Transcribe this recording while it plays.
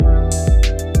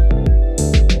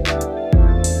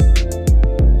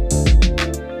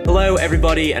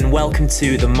everybody, and welcome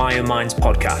to the Myo Minds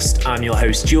podcast. I'm your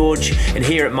host, George, and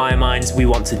here at Myo Minds, we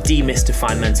want to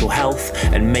demystify mental health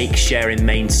and make sharing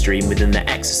mainstream within the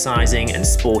exercising and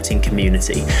sporting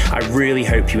community. I really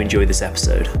hope you enjoy this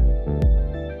episode.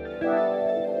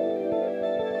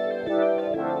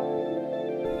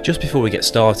 Just before we get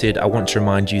started, I want to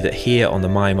remind you that here on the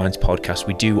Myo Minds podcast,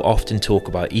 we do often talk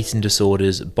about eating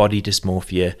disorders, body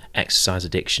dysmorphia, exercise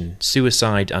addiction,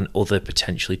 suicide, and other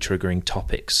potentially triggering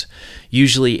topics.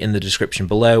 Usually in the description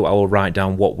below, I will write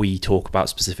down what we talk about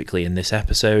specifically in this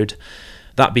episode.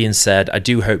 That being said, I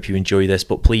do hope you enjoy this,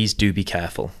 but please do be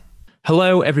careful.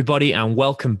 Hello, everybody, and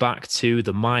welcome back to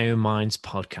the Myo Minds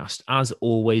podcast. As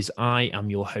always, I am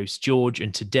your host, George,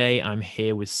 and today I'm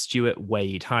here with Stuart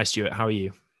Wade. Hi, Stuart. How are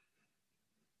you?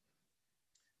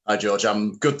 Hi, George.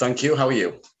 I'm good, thank you. How are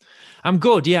you? I'm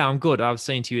good. Yeah, I'm good. I was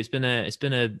saying to you, it's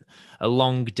been a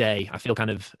long day. I feel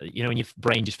kind of, when your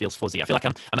brain just feels fuzzy. I feel like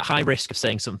I'm at high risk of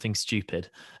saying something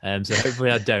stupid. So hopefully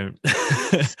I don't.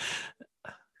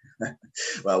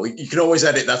 Well, you can always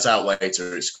edit that out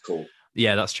later. It's cool.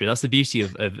 Yeah, that's true. That's the beauty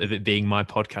of it being my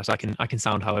podcast. I can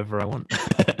sound however I want.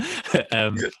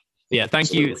 Yeah,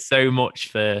 thank you so much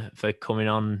for coming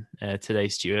on today,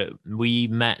 Stuart. We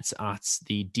met at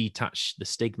the Detach the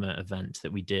Stigma event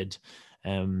that we did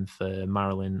for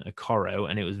Marilyn Okoro,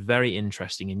 and it was very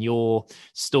interesting. And your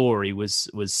story was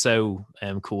so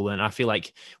cool, and I feel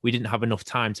like we didn't have enough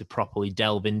time to properly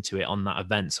delve into it on that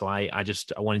event. So I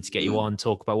wanted to get you on,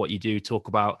 talk about what you do, talk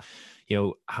about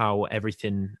how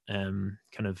everything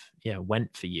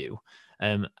went for you.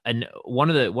 And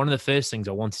one of the first things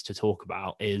I wanted to talk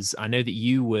about is I know that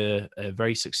you were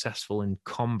very successful in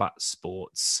combat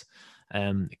sports.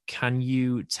 Can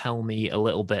you tell me a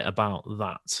little bit about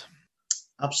that?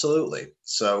 Absolutely.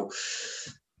 So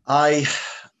I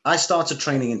started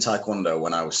training in Taekwondo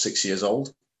when I was 6 years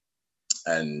old,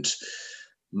 and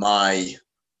my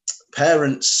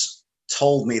parents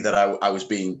told me that I was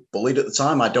being bullied at the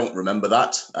time. I don't remember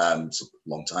that. It's a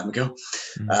long time ago.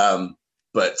 Mm-hmm.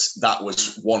 But that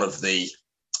was one of the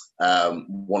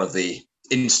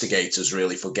instigators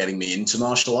really for getting me into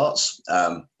martial arts.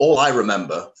 All I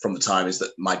remember from the time is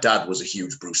that my dad was a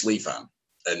huge Bruce Lee fan.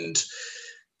 And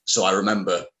so I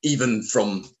remember even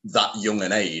from that young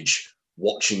an age,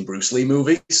 watching Bruce Lee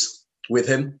movies with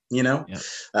him,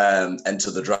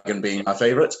 Enter the Dragon being my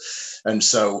favorite. And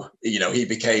so, he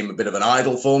became a bit of an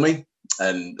idol for me.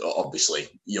 And obviously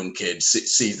young kids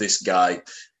see this guy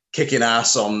kicking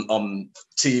ass on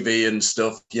TV and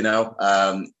stuff,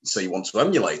 so you want to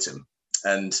emulate him.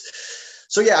 And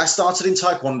so, I started in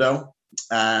Taekwondo,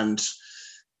 and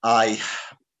I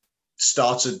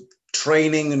started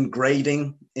training and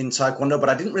grading in Taekwondo, but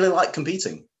I didn't really like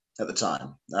competing at the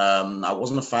time. I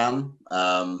wasn't a fan.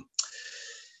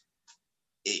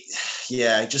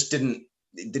 It just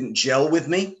didn't gel with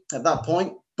me at that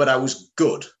point, but I was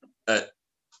good at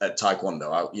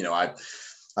Taekwondo.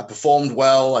 I performed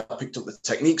well, I picked up the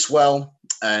techniques well.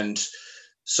 And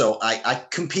so I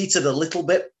competed a little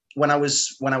bit when I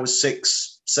was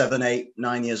 6, 7, 8,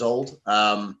 9 years old,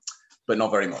 but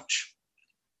not very much.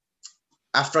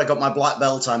 After I got my black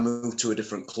belt, I moved to a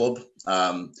different club,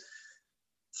 for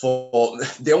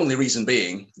the only reason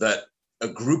being that a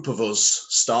group of us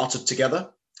started together.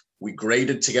 We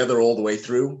graded together all the way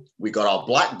through. We got our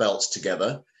black belts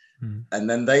together, and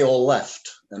then they all left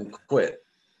and quit.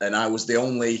 And I was the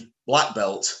only black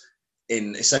belt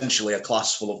in essentially a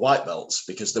class full of white belts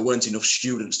because there weren't enough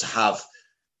students to have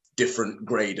different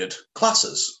graded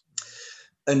classes.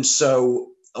 And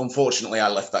so, unfortunately, I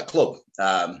left that club.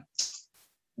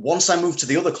 Once I moved to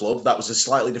the other club, that was a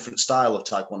slightly different style of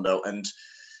Taekwondo. And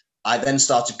I then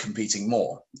started competing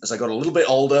more. As I got a little bit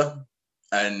older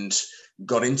and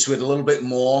got into it a little bit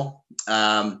more,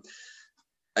 and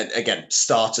again,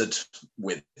 started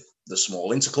with the small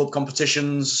interclub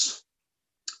competitions,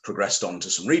 progressed on to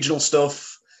some regional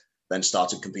stuff, then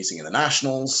started competing in the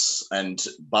nationals. And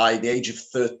by the age of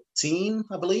 13,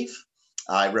 I believe,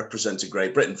 I represented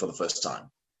Great Britain for the first time.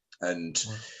 And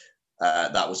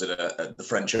that was at the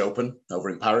French Open over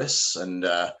in Paris, and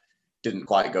didn't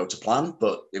quite go to plan,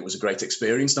 but it was a great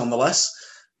experience nonetheless.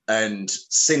 And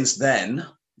since then,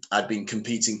 I've been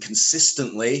competing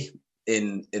consistently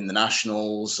in the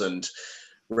nationals and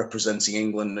representing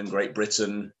England and Great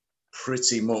Britain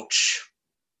pretty much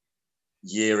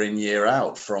year in, year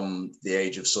out from the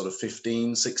age of sort of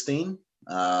 15, 16.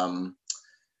 And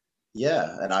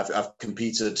I've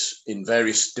competed in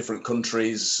various different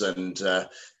countries, and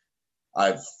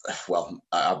I've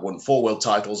won 4 world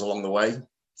titles along the way,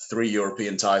 3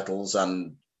 European titles,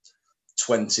 and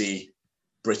 20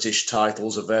 British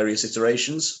titles of various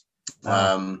iterations.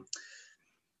 Wow.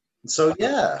 So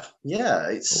yeah,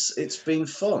 it's been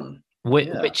fun.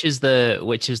 Which is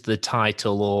the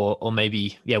title, or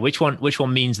maybe which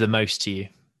one means the most to you?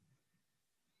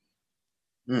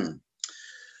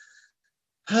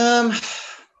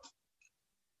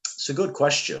 It's a good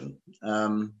question.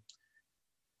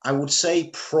 I would say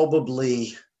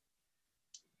probably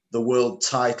the world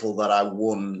title that I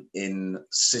won in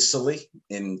Sicily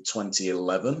in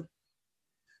 2011,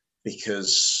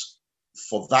 because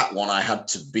for that one I had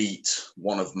to beat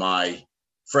one of my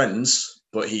friends,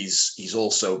 but he's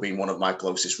also been one of my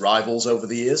closest rivals over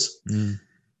the years.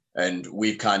 And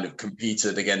we've kind of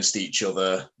competed against each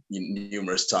other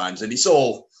numerous times, and it's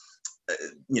all,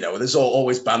 there's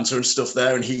always banter and stuff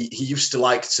there. And he used to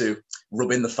like to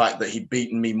rub in the fact that he'd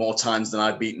beaten me more times than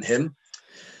I'd beaten him.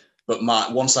 But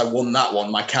once I won that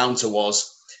one, my counter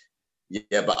was,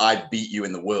 yeah, but I beat you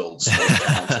in the world. So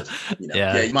you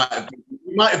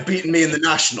might have beaten me in the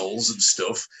nationals and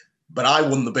stuff, but I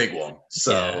won the big one.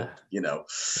 So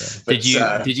But,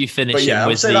 did you finish him I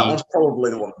would with say that one's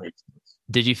probably the one.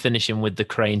 Did you finish him with the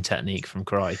crane technique from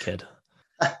Karate Kid?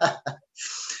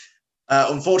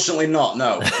 Unfortunately not,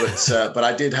 no. But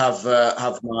I did have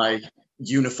my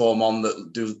uniform on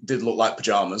that did look like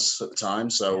pajamas at the time.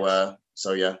 So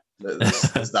yeah,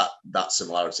 there's that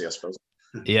similarity, I suppose.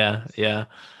 Yeah.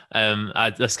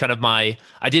 That's kind of I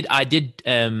did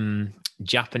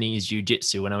Japanese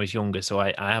jiu-jitsu when I was younger, so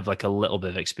I have like a little bit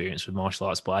of experience with martial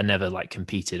arts, but I never like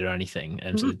competed or anything.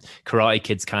 And so Karate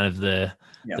Kid's kind of the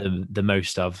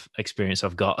most experience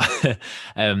I've got.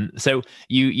 So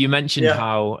you mentioned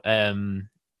how I know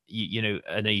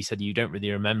you said you don't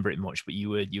really remember it much, but you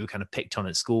were kind of picked on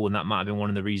at school, and that might have been one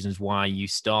of the reasons why you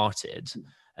started.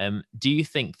 Do you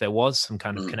think there was some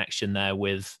kind of connection there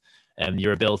with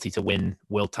your ability to win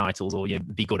world titles, or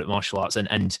be good at martial arts, and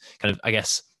kind of, I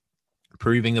guess,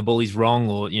 proving the bullies wrong,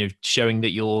 or showing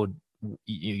that you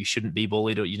shouldn't be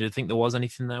bullied? Or you do think there was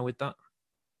anything there with that?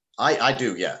 I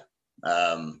do, yeah.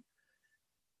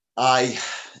 I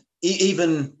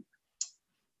even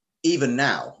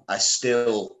now I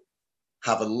still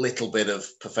have a little bit of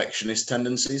perfectionist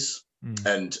tendencies,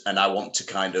 and I want to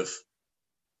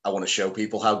show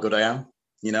people how good I am,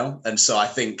 and so I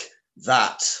think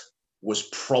that was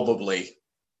probably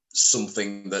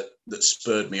something that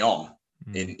spurred me on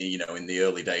in the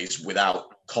early days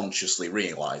without consciously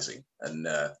realizing. And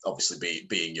obviously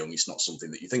being young is not something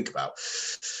that you think about,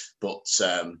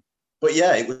 but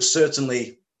yeah, it was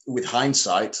certainly, with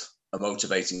hindsight, a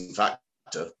motivating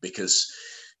factor, because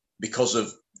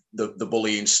of the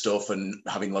bullying stuff and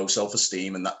having low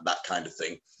self-esteem and that kind of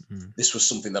thing. This was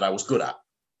something that I was good at,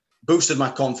 boosted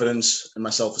my confidence and my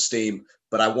self-esteem,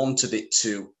 but I wanted it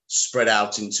to spread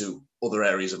out into other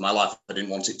areas of my life. I didn't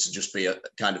want it to just be a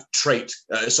kind of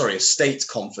a state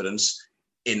confidence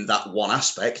in that one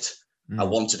aspect. I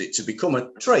wanted it to become a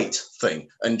trait thing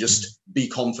and just be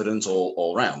confident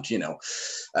all around,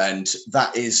 and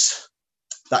that is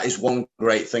one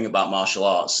great thing about martial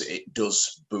arts. It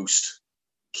does boost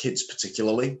kids,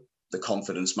 particularly, the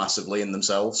confidence massively in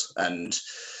themselves. And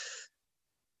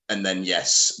then,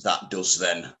 yes, that does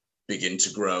then begin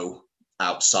to grow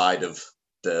outside of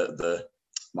the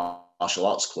martial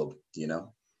arts club,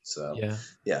 So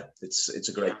yeah, it's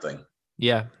a great thing.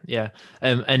 Yeah.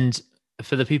 And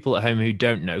for the people at home who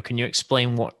don't know, can you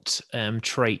explain what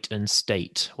trait and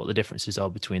state, what the differences are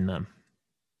between them?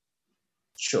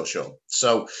 Sure.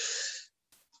 So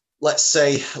let's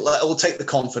say we'll take the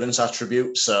confidence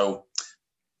attribute. So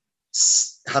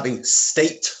having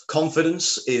state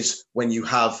confidence is when you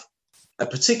have a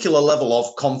particular level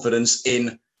of confidence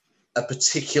in a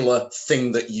particular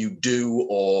thing that you do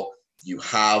or you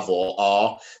have or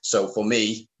are. So for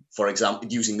me, for example,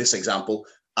 using this example,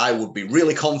 I would be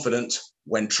really confident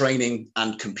when training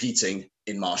and competing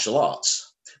in martial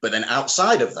arts. But then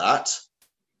outside of that,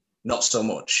 not so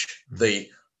much. The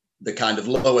kind of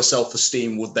lower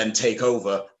self-esteem would then take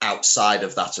over outside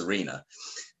of that arena.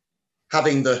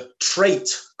 Having the trait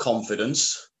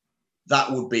confidence,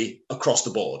 that would be across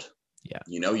the board. Yeah.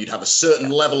 You'd have a certain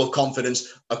level of confidence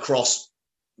across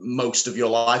most of your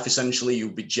life. Essentially,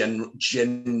 you'd be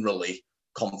generally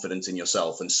confident in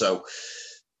yourself. And so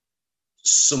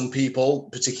some people,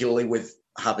 particularly with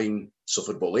having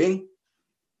suffered bullying,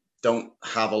 don't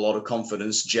have a lot of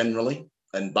confidence generally.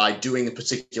 And by doing a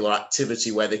particular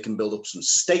activity where they can build up some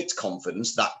state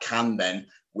confidence, that can then,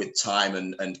 with time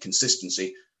and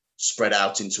consistency, spread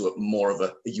out into more of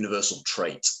a universal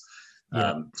trait.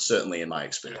 Certainly in my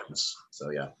experience.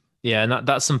 So yeah, and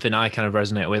that's something I kind of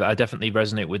resonate with. I definitely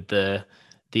resonate with the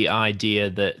idea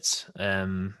that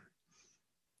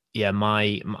Yeah,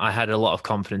 I had a lot of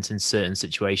confidence in certain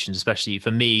situations, especially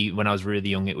for me when I was really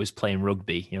young. It was playing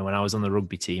rugby. When I was on the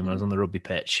rugby team, when I was on the rugby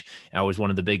pitch, I was one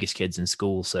of the biggest kids in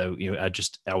school. So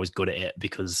I was good at it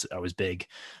because I was big.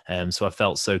 So I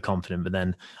felt so confident, but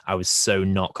then I was so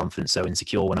not confident, so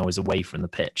insecure when I was away from the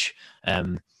pitch.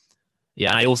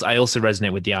 Yeah, I also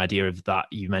resonate with the idea of that.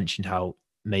 You mentioned how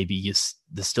maybe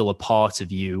there's still a part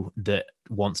of you that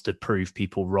wants to prove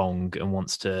people wrong and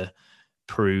wants to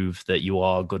prove that you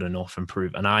are good enough and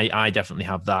prove. And I definitely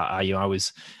have that. I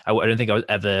don't think I was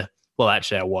ever. Well,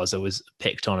 actually, I was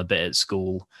picked on a bit at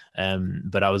school,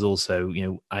 but I was also,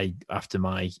 I after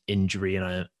my injury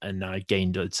and I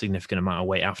gained a significant amount of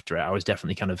weight after it. I was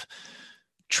definitely kind of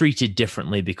treated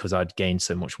differently because I'd gained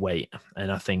so much weight.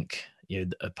 And I think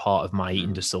a part of my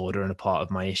eating disorder and a part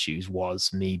of my issues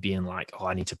was me being like, oh,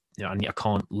 I need to, I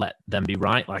can't let them be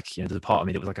right. Like, there's a part of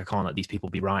me that was like, I can't let these people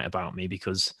be right about me,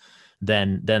 because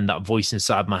then that voice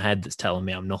inside my head that's telling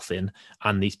me I'm nothing,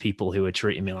 and these people who are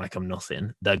treating me like I'm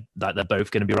nothing, they're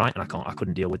both going to be right, and I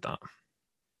couldn't deal with that.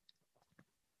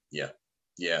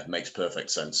 Yeah, makes perfect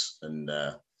sense. And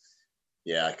that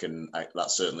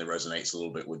certainly resonates a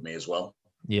little bit with me as well.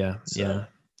 Yeah.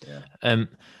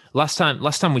 Last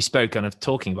time we spoke, kind of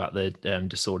talking about the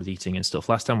disordered eating and stuff.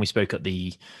 Last time we spoke at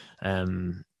the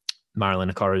Marilyn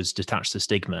Okoro's Detach the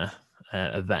Stigma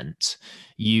event.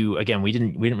 We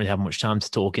didn't really have much time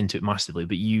to talk into it massively,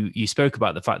 but you spoke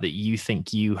about the fact that you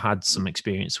think you had some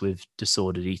experience with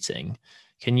disordered eating.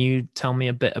 Can you tell me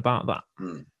a bit about that?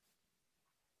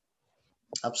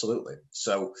 Absolutely.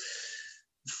 So,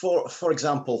 for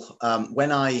example,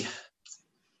 when I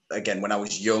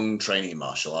was young, training in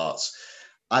martial arts,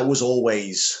 I was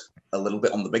always a little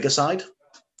bit on the bigger side.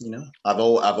 I've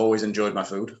always enjoyed my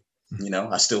food.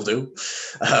 I still do.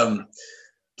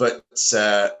 But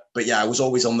yeah, I was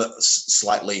always on the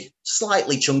slightly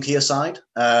chunkier side.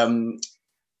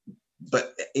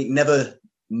 But it never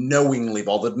knowingly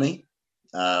bothered me.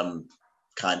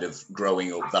 Kind of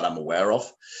growing up, that I'm aware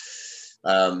of.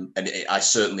 I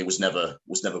certainly was never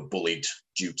bullied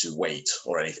due to weight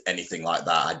or anything like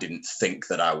that. I didn't think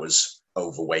that I was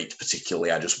overweight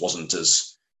particularly. I just wasn't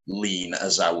as lean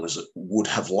as I would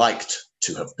have liked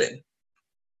to have been.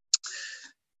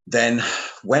 Then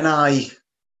when I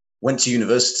went to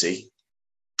university,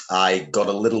 I got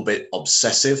a little bit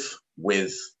obsessive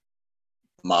with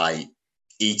my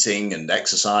eating and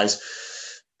exercise,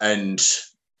 and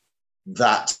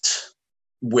that,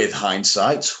 with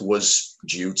hindsight, was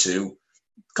due to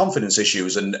confidence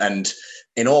issues. And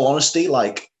in all honesty,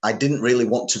 like, I didn't really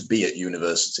want to be at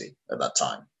university at that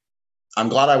time. I'm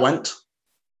glad I went,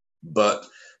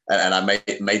 and I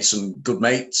made some good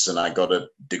mates and I got a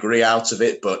degree out of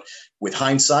it. But with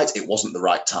hindsight, it wasn't the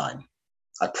right time.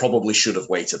 I probably should have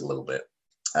waited a little bit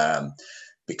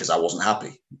because I wasn't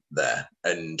happy there.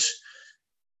 And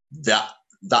that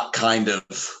kind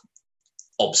of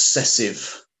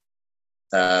obsessive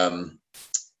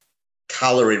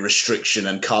calorie restriction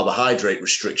and carbohydrate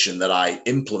restriction that I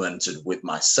implemented with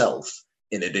myself,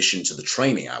 in addition to the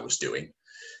training I was doing,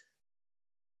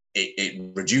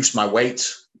 it reduced my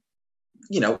weight,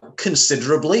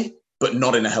 considerably, but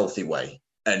not in a healthy way.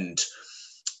 And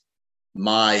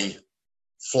my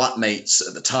flatmates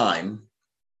at the time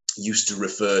used to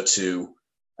refer to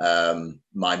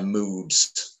my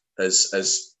moods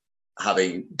as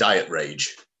having diet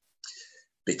rage,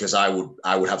 because I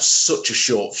would have such a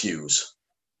short fuse,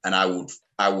 and I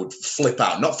would flip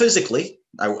out, not physically.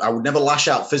 I would never lash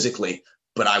out physically,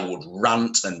 but I would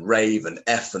rant and rave and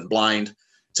F and blind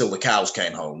till the cows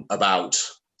came home about,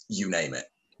 you name it,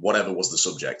 whatever was the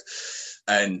subject.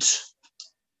 And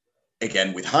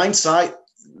again, with hindsight,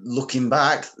 looking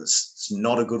back, it's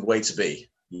not a good way to be,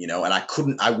 and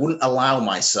I wouldn't allow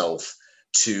myself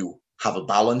to have a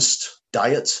balanced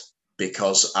diet,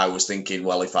 because I was thinking,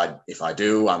 well, if I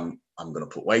do, I'm going to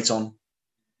put weight on,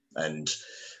 and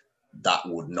that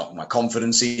would knock my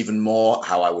confidence even more,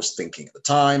 how I was thinking at the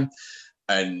time.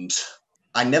 And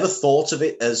I never thought of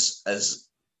it as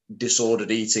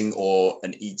disordered eating or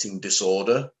an eating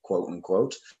disorder, quote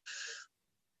unquote.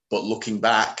 But looking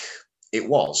back, it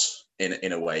was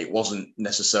in a way. It wasn't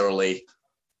necessarily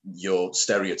your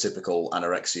stereotypical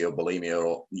anorexia, bulimia,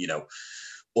 or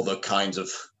other kinds of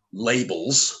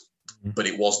labels, but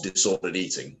it was disordered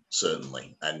eating,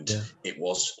 certainly. And it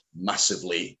was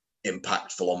massively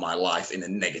impactful on my life in a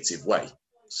negative way.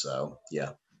 So,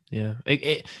 yeah. Yeah,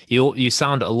 you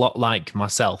sound a lot like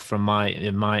myself from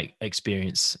my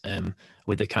experience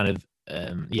with the kind of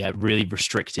really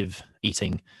restrictive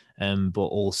eating, but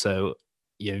also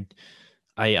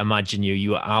I imagine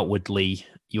you are outwardly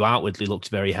you outwardly looked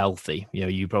very healthy. You know,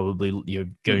 you're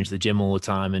going to the gym all the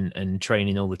time and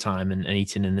training all the time and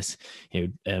eating in this,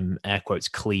 air quotes,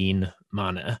 clean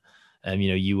manner.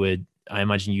 You know, I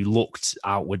imagine you looked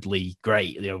outwardly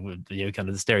great, kind of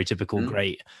the stereotypical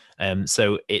great.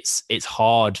 So it's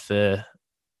hard for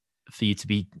you to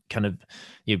be kind of,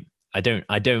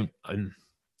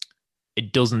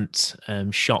 it doesn't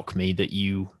shock me that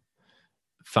you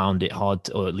found it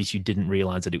hard or at least you didn't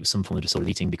realize that it was some form of disordered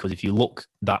eating, because if you look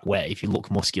that way, if you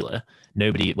look muscular,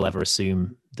 nobody will ever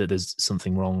assume that there's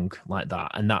something wrong like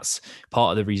that. And that's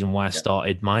part of the reason why I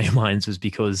started Myo Minds, was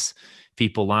because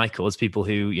people like us, people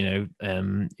who,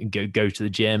 go to the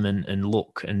gym and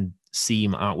look and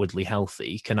seem outwardly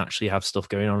healthy, can actually have stuff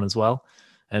going on as well.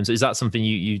 So is that something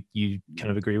you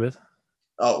kind of agree with?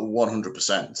 Oh,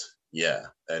 100%. Yeah.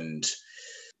 And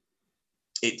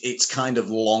it's kind of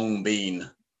long been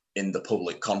in the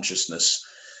public consciousness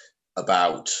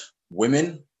about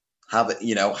women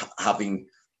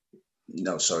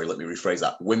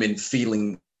women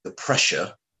feeling the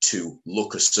pressure to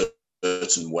look a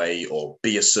certain way or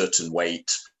be a certain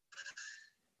weight,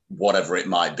 whatever it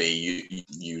might be. You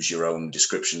use your own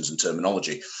descriptions and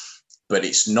terminology, but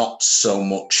it's not so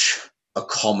much a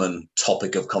common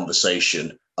topic of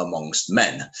conversation amongst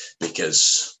men,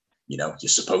 because you're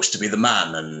supposed to be the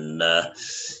man, and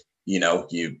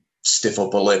you stiff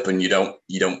up a lip and you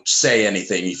don't say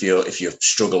anything if you're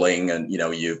struggling, and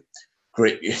you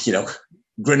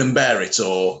grin and bear it,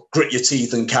 or grit your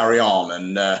teeth and carry on.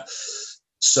 And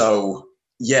so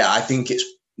I think it's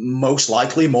most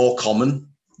likely more common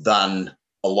than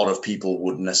a lot of people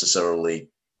would necessarily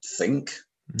think.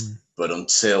 But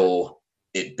until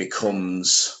it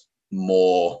becomes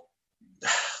more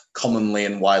commonly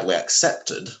and widely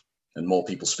accepted and more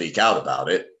people speak out about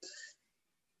it,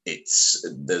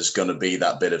 there's going to be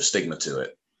that bit of stigma to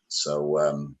it.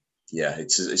 So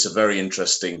it's a very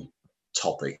interesting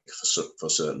topic for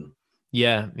certain.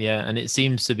 Yeah, and it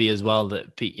seems to be as well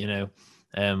that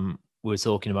we're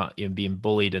talking about being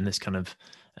bullied and this kind of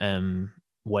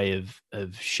way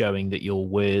of showing that you're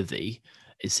worthy.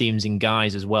 It seems in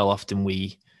guys as well, often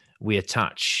we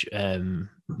attach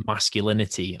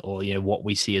masculinity, or what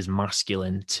we see as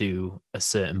masculine, to a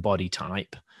certain body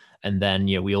type. And then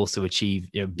we also achieve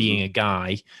being a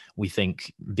guy, we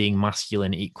think being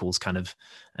masculine equals kind of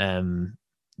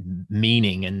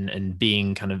meaning and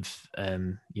being kind of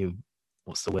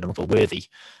what's the word I'm looking for, worthy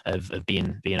of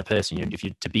being a person. If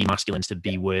you to be masculine is to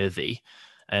be worthy.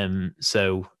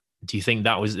 So do you think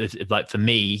that was, like, for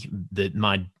me,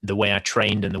 the way I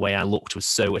trained and the way I looked was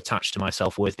so attached to my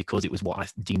self-worth because it was what I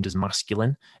deemed as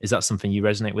masculine? Is that something you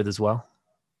resonate with as well?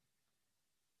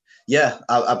 Yeah,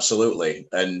 absolutely.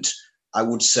 And I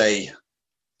would say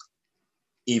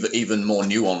even more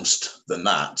nuanced than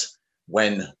that,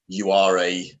 when you are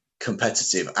a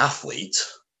competitive athlete,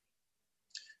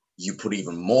 you put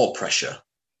even more pressure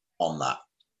on that,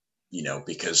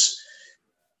 because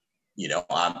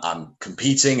I'm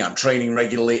competing, I'm training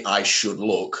regularly, I should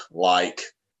look like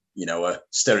a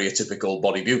stereotypical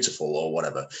body beautiful or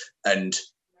whatever, and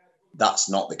that's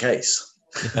not the case.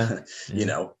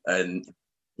 Yeah. And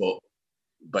but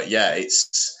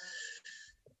it's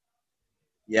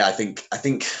I think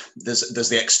there's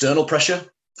the external pressure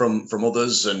from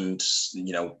others and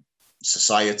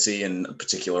society and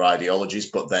particular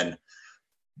ideologies, but then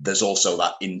there's also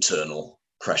that internal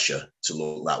pressure to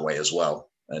look that way as well.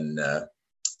 And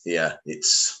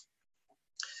it's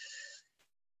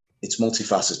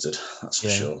multifaceted, that's for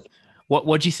sure.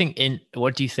 What do you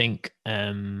think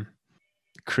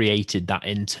created that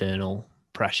internal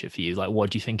pressure for you? Like, what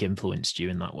do you think influenced you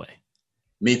in that way?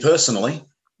 Me personally,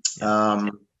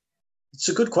 it's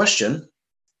a good question.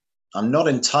 I'm not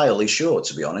entirely sure,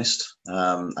 to be honest.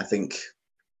 I think,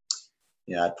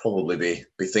 I'd probably be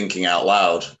thinking out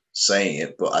loud saying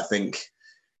it, but I think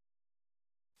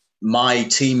my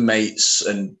teammates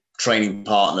and training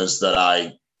partners that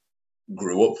I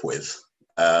grew up with,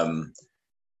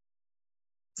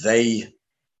 they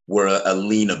were a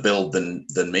leaner build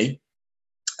than me.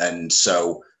 And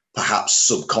so perhaps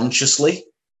subconsciously,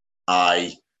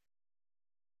 I,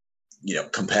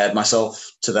 compared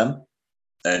myself to them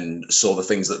and saw the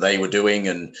things that they were doing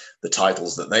and the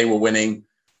titles that they were winning.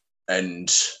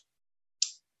 And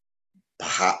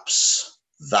perhaps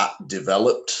that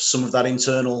developed some of that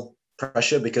internal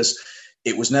pressure, because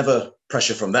it was never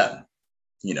pressure from them,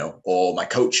 or my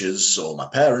coaches or my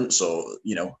parents or,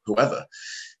 whoever.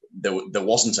 There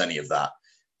wasn't any of that.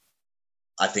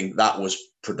 I think that was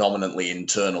predominantly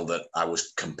internal, that I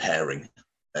was comparing,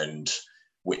 and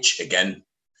which, again,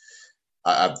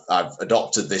 I've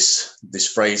adopted this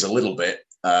phrase a little bit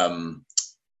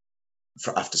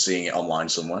after seeing it online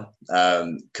somewhere.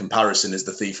 Comparison is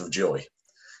the thief of joy.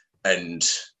 And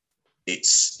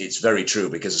it's very true,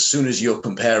 because as soon as you're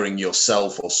comparing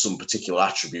yourself or some particular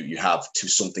attribute you have to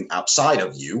something outside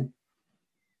of you,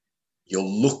 you're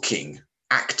looking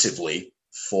actively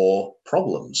for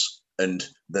problems. And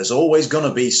there's always going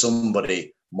to be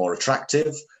somebody more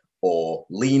attractive or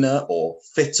leaner or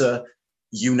fitter,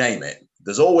 you name it.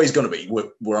 There's always going to be.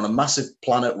 We're on a massive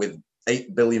planet with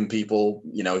 8 billion people.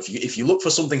 You know, if you look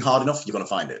for something hard enough, you're going to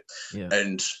find it. Yeah.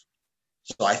 And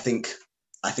so I think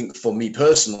for me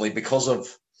personally, because of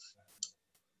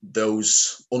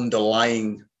those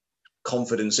underlying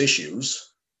confidence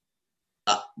issues,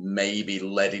 that maybe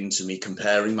led into me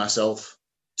comparing myself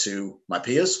to my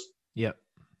peers. Yeah.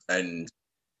 And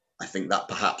I think that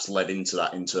perhaps led into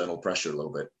that internal pressure a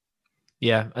little bit.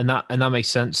 Yeah, and that makes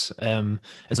sense.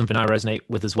 It's something I resonate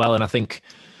with as well. And I think,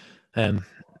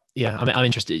 yeah, I'm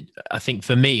interested. I think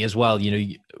for me as well, you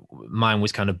know, mine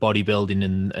was kind of bodybuilding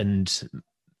and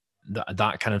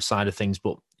that kind of side of things.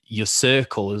 But your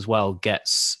circle as well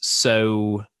gets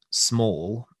so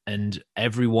small, and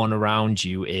everyone around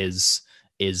you is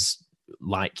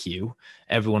like you.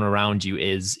 Everyone around you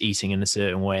is eating in a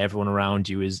certain way. Everyone around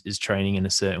you is training in a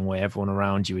certain way. Everyone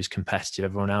around you is competitive.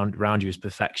 Everyone around you is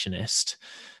perfectionist.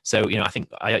 So, you know, I think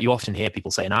you often hear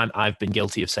people saying, I've been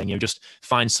guilty of saying, you know, just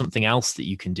find something else that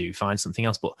you can do, find something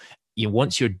else. But you know,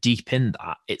 once you're deep in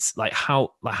that, it's like,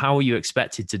 how are you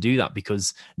expected to do that?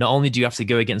 Because not only do you have to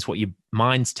go against what your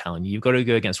mind's telling you, you've got to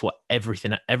go against what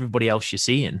everybody else you're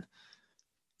seeing.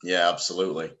 Yeah,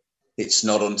 absolutely. It's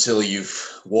not until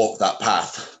you've walked that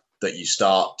path that you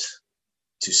start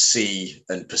to see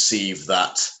and perceive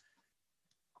that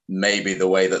maybe the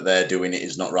way that they're doing it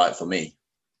is not right for me,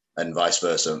 and vice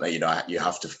versa. You know, you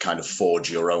have to kind of forge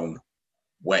your own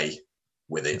way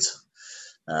with it.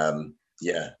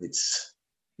 Yeah, it's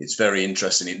very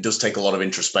interesting. It does take a lot of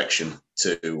introspection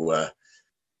to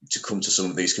come to some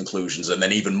of these conclusions, and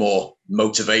then even more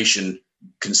motivation,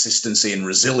 consistency, and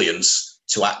resilience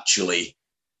to actually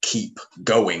keep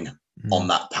going on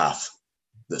that path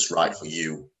that's right for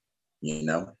you, you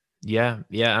know? Yeah.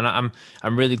 And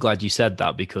I'm really glad you said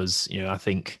that, because, you know, I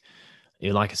think, you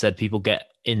know, like I said, people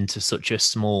get into such a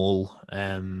small,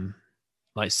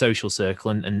 like social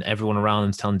circle, and everyone around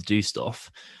them's telling them to do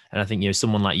stuff. And I think, you know,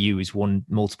 someone like you who's won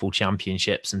multiple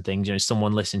championships and things, you know,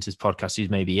 someone listening to this podcast who's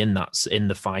maybe in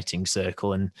the fighting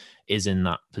circle and is in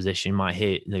that position might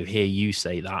hear you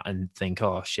say that and think,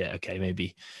 oh shit, okay,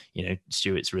 maybe, you know,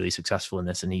 Stuart's really successful in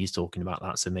this and he's talking about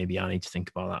that, so maybe I need to think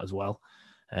about that as well.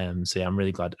 So yeah, I'm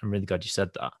really glad you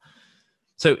said that.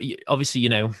 So obviously, you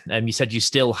know, you said you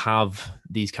still have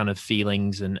these kind of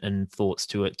feelings and thoughts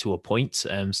to a point.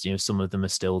 So, you know, some of them are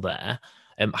still there.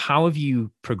 How have you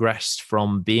progressed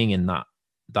from being in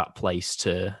that place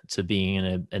to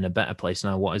being in a better place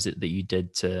now? What is it that you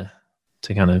did to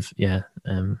kind of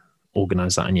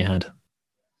organize that in your head?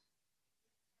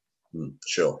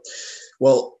 Sure.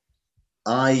 Well,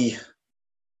 I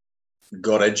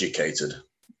got educated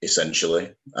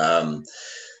essentially.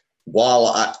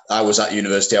 While I was at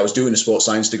university, I was doing a sports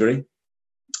science degree.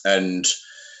 And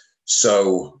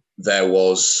so there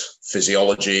was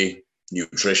physiology,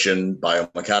 nutrition,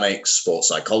 biomechanics, sports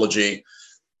psychology,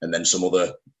 and then some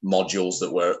other modules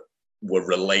that were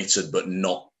related, but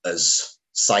not as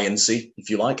sciencey, if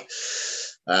you like.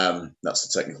 That's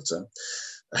the technical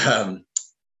term.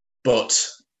 But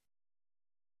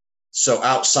so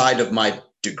outside of my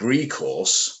degree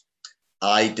course,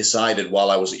 I decided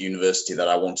while I was at university that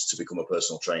I wanted to become a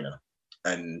personal trainer.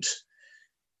 And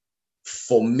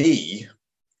for me,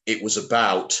 it was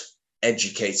about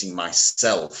educating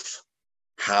myself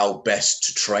how best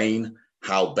to train,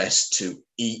 how best to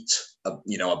eat a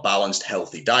balanced,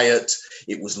 healthy diet.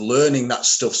 It was learning that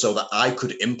stuff so that I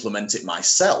could implement it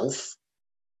myself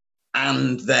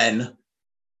and then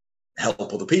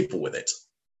help other people with it.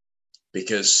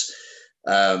 Because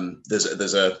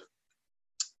there's a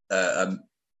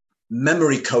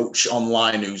memory coach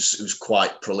online who's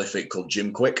quite prolific called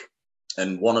Jim Quick,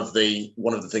 and one of the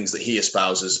things that he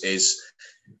espouses is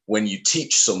when you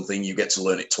teach something, you get to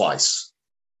learn it twice.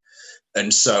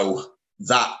 And so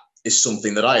that is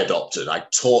something that I adopted. I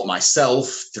taught myself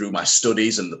through my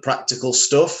studies and the practical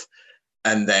stuff,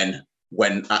 and then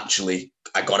when actually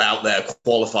I got out there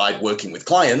qualified working with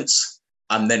clients,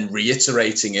 I'm then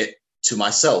reiterating it to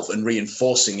myself and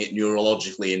reinforcing it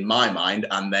neurologically in my mind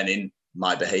and then in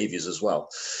my behaviors as well.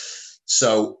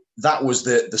 So that was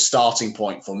the starting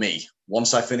point for me.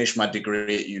 Once I finished my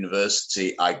degree at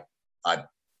university, I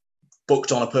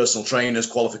booked on a personal trainer's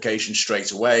qualification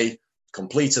straight away,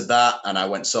 completed that, and I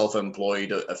went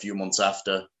self-employed a few months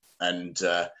after. And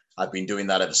I've been doing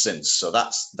that ever since. So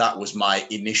that was my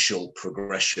initial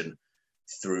progression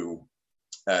through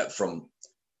from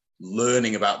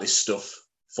learning about this stuff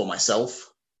for myself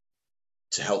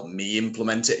to help me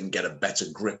implement it and get a better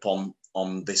grip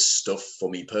on this stuff for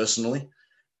me personally,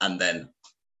 and then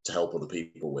to help other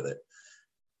people with it.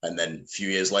 And then a few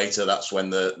years later, that's when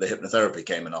the hypnotherapy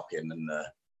came a knocking,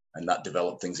 and that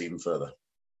developed things even further.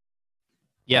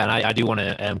 Yeah, and I do want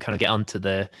to kind of get onto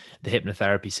the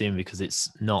hypnotherapy soon, because it's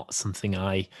not something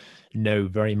I know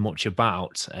very much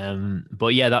about.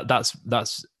 But yeah,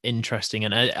 that's interesting,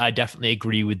 and I definitely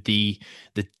agree with the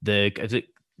is it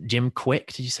Jim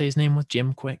Kwik? Did you say his name was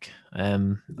Jim Kwik? That's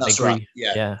I agree. right.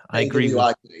 Yeah, yeah, I agree.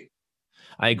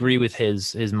 I agree Mm-hmm. with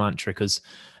his mantra, because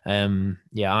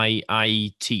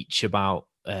I teach about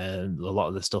a lot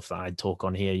of the stuff that I talk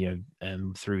on here,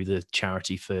 through the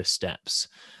charity First Steps.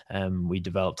 We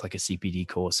developed like a CPD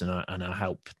course, and I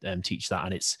help teach that.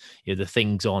 And it's, the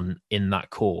things in that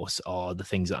course are the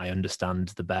things that I understand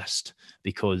the best,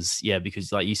 because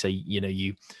like you say,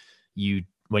 you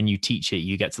when you teach it,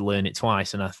 you get to learn it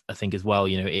twice. And I think as well,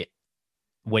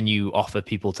 when you offer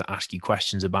people to ask you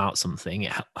questions about something,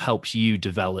 it helps you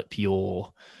develop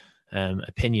your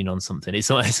opinion on something. It's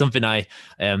something I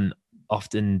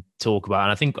often talk about,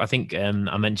 and I think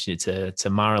I mentioned it to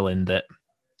Marilyn that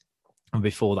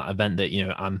before that event,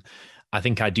 that I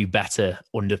think I do better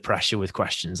under pressure with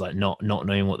questions, like not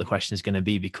knowing what the question is going to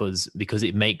be, because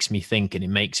it makes me think, and it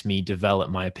makes me develop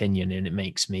my opinion, and it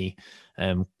makes me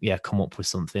come up with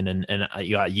something. And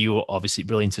you are obviously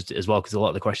brilliant as well, because a lot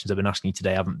of the questions I've been asking you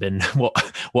today haven't been what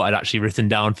I'd actually written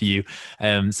down for you.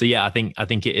 So yeah, I think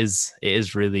it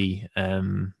is really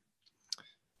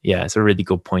it's a really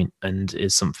good point, and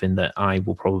is something that I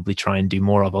will probably try and do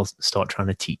more of. I'll start trying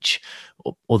to teach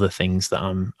other things that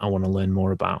I want to learn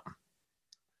more about.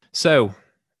 So,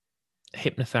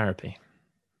 hypnotherapy.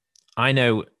 I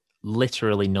know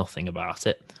literally nothing about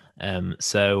it.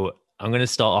 So I'm going to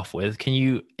start off with, can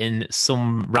you, in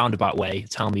some roundabout way,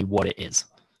 tell me what it is?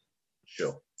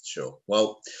 Sure.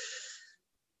 Well,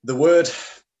 the word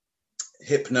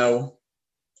hypno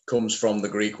comes from the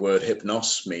Greek word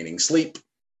hypnos, meaning sleep.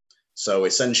 So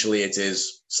essentially it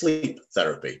is sleep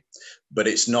therapy, but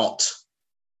it's not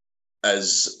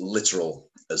as literal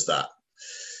as that.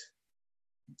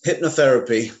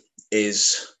 Hypnotherapy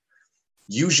is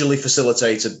usually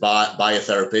facilitated by a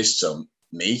therapist, so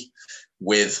me,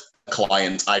 with a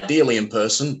client, ideally in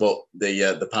person, but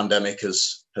the pandemic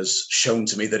has shown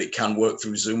to me that it can work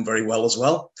through Zoom very well as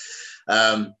well.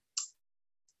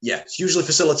 It's usually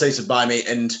facilitated by me,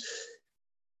 and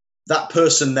that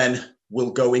person then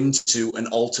will go into an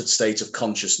altered state of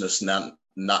consciousness. And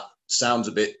that sounds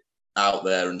a bit out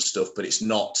there and stuff, but it's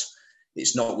not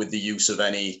with the use of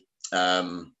any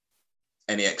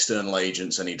external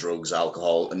agents, any drugs,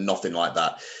 alcohol, and nothing like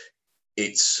that.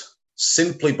 It's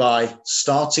simply by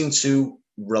starting to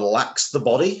relax the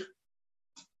body,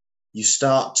 you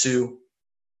start to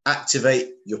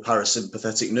activate your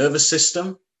parasympathetic nervous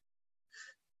system.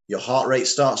 Your heart rate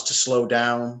starts to slow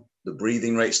down. The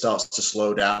breathing rate starts to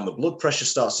slow down. The blood pressure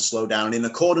starts to slow down. In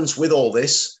accordance with all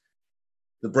this,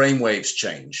 the brain waves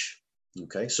change.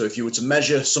 Okay, so if you were to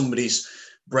measure somebody's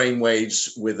brain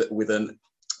waves with an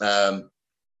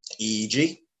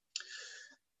EEG,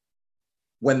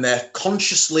 when they're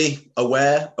consciously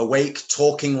aware, awake,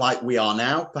 talking like we are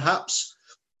now, perhaps,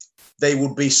 they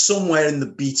would be somewhere in the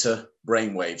beta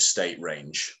brainwave state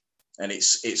range. And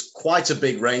it's quite a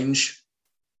big range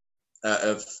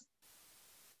of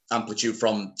amplitude,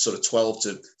 from sort of 12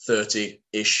 to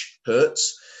 30-ish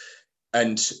hertz.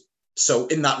 And so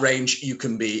in that range, you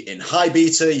can be in high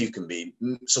beta, you can be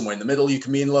somewhere in the middle, you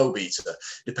can be in low beta,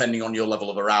 depending on your level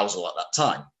of arousal at that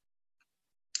time.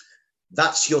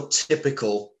 That's your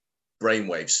typical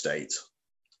brainwave state.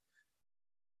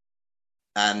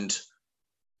 And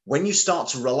when you start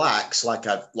to relax, like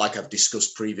I've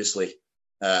discussed previously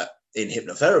in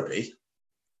hypnotherapy,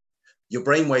 your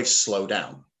brainwaves slow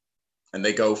down, and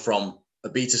they go from a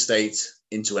beta state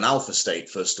into an alpha state,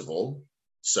 first of all.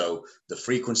 So the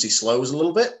frequency slows a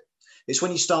little bit. It's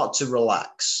when you start to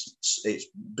relax. It's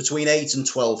between 8 and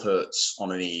 12 hertz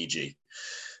on an EEG.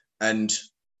 And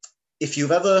if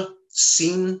you've ever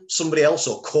seen somebody else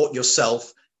or caught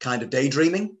yourself kind of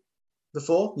daydreaming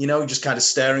before, just kind of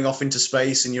staring off into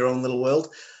space in your own little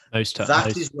world, a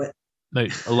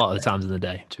lot of the times in the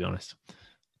day, to be honest.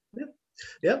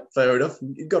 Yeah, fair enough.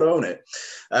 You've got to own it.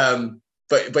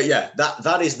 But yeah,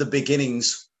 that is the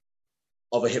beginnings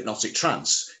of a hypnotic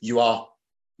trance. Your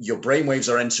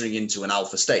brainwaves are entering into an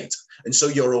alpha state. And so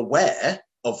you're aware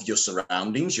of your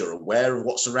surroundings, you're aware of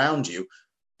what's around you,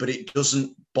 but it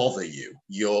doesn't bother you.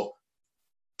 You're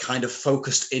kind of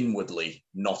focused inwardly,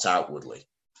 not outwardly.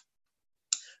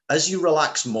 As you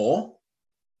relax more,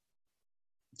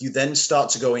 you then start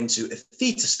to go into a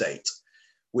theta state,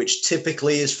 which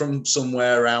typically is from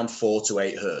somewhere around 4 to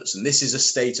 8 hertz. And this is a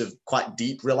state of quite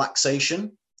deep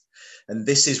relaxation. And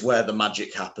this is where the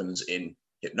magic happens in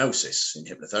hypnosis, in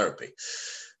hypnotherapy.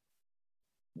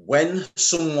 When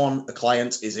a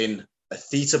client is in a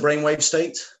theta brainwave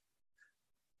state,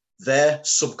 their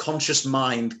subconscious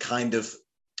mind kind of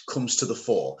comes to the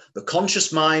fore. The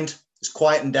conscious mind is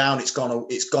quietened down, it's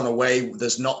gone away.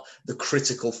 There's not the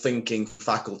critical thinking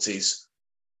faculties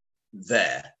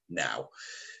there now.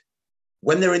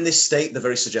 When they're in this state, they're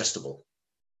very suggestible.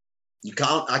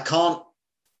 I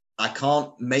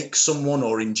can't make someone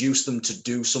or induce them to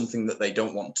do something that they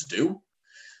don't want to do.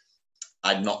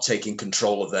 I'm not taking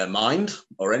control of their mind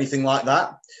or anything like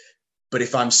that. But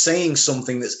if I'm saying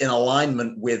something that's in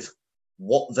alignment with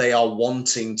what they are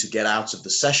wanting to get out of the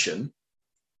session,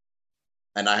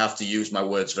 and I have to use my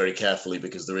words very carefully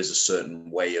because there is a certain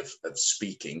way of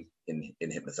speaking in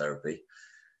hypnotherapy,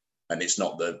 and it's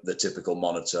not the typical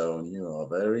monotone, you are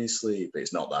very sleepy.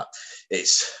 It's not that.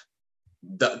 It's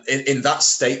that in that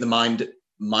state, the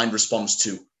mind responds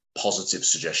to positive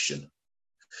suggestion.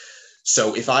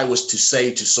 So if I was to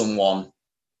say to someone,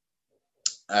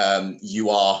 you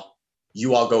are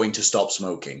going to stop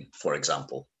smoking, for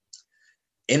example,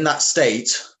 in that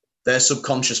state, their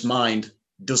subconscious mind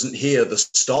doesn't hear the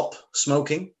stop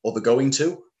smoking or the going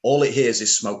to. All it hears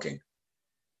is smoking,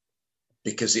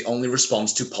 because it only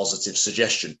responds to positive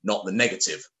suggestion, not the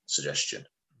negative suggestion.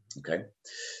 Okay.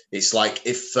 It's like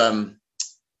if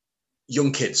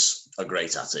young kids are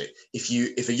great at it.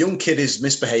 If a young kid is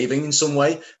misbehaving in some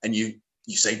way and you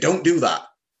say, don't do that,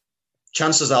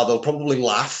 chances are they'll probably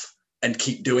laugh and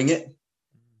keep doing it,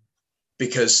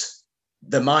 because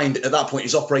the mind at that point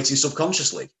is operating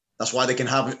subconsciously. That's why they can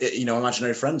have,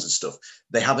 imaginary friends and stuff.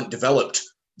 They haven't developed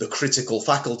the critical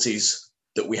faculties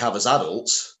that we have as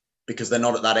adults, because they're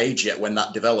not at that age yet when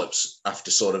that develops after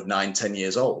sort of 9-10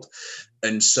 years old.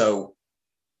 And so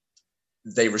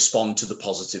they respond to the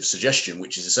positive suggestion,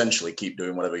 which is essentially keep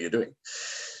doing whatever you're doing.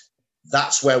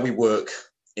 That's where we work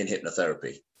in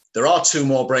hypnotherapy. There are 2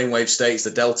 more brainwave states,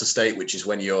 the delta state, which is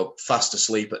when you're fast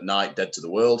asleep at night, dead to the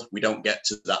world. We don't get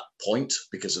to that point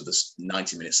because of the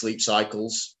 90-minute sleep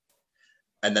cycles.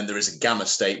 And then there is a gamma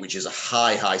state, which is a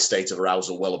high state of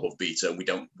arousal well above beta. And we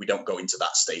don't go into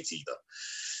that state either.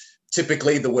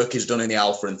 Typically, the work is done in the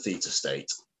alpha and theta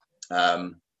state.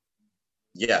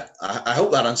 Yeah, I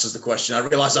hope that answers the question. I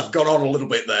realize I've gone on a little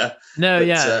bit there. No, but,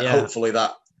 yeah. Hopefully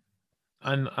that.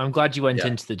 I'm glad you went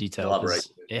into the detail.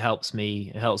 It helps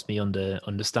me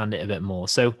understand it a bit more.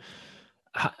 So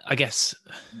I guess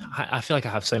I feel like I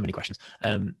have so many questions.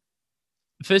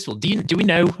 First of all, do we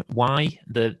know why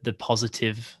the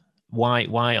positive,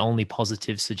 why only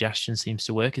positive suggestion seems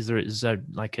to work? Is there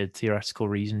like a theoretical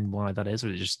reason why that is, or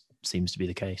it just seems to be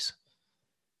the case?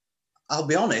 I'll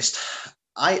be honest,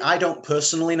 I don't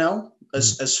personally know.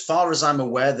 As far as I'm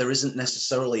aware, there isn't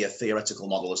necessarily a theoretical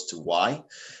model as to why.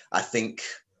 I think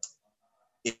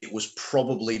it was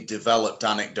probably developed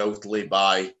anecdotally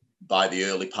by the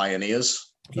early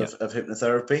pioneers of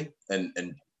hypnotherapy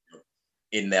and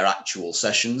in their actual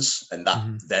sessions, and that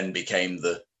then became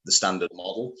the standard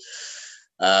model.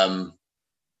 The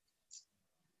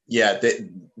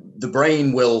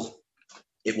brain will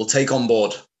take on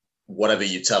board whatever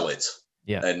you tell it.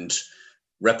 Yeah. And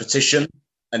repetition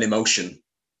and emotion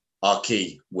are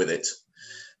key with it.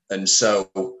 And so,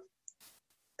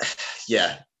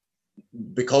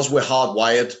 because we're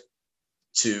hardwired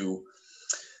to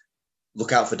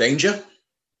look out for danger,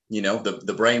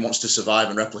 the brain wants to survive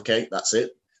and replicate. That's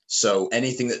it. So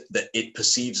anything that it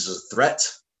perceives as a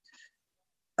threat,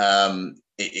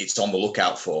 it's on the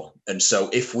lookout for. And so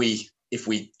if we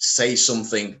say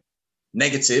something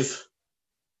negative,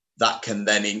 that can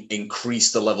then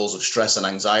increase the levels of stress and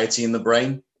anxiety in the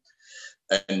brain.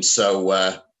 And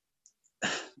so,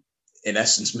 in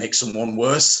essence, make someone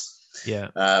worse. Yeah.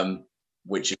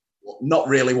 Which is not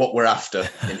really what we're after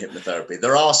in hypnotherapy.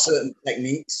 There are certain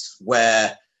techniques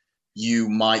where you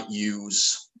might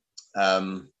use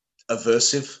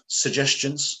aversive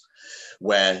suggestions,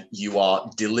 where you are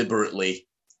deliberately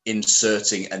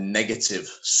inserting a negative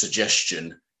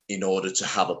suggestion in order to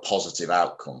have a positive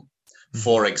outcome.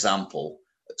 For example,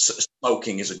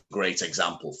 smoking is a great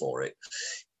example for it.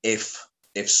 If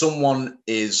someone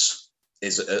is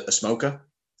a smoker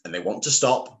and they want to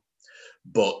stop,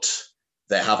 but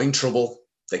they're having trouble,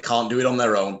 they can't do it on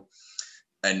their own,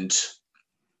 and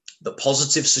the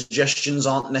positive suggestions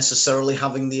aren't necessarily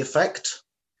having the effect,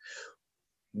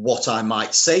 what I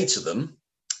might say to them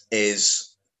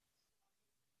is,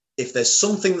 if there's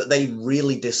something that they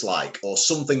really dislike or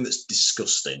something that's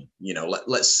disgusting,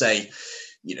 let's say,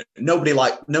 nobody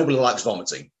likes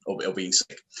vomiting or being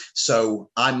sick. So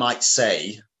I might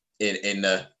say in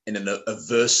an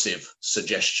aversive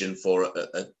suggestion for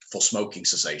smoking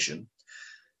cessation,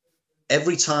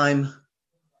 every time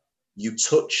you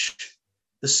touch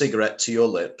the cigarette to your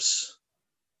lips,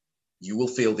 you will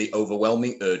feel the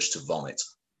overwhelming urge to vomit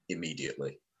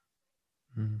immediately.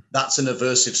 That's an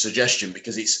aversive suggestion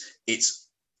because it's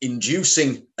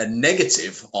inducing a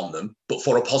negative on them, but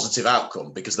for a positive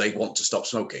outcome because they want to stop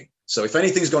smoking. So if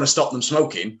anything's going to stop them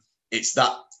smoking, it's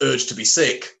that urge to be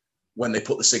sick when they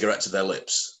put the cigarette to their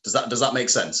lips. Does that make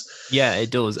sense? Yeah, it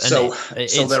does. And so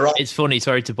it's funny.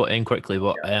 Sorry to butt in quickly,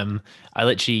 but I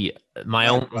literally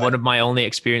one of my only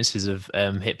experiences of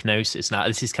hypnosis. Now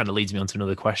this kind of leads me on to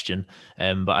another question,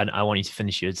 but I want you to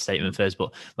finish your statement first.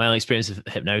 But my only experience of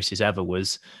hypnosis ever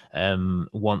was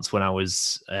once when I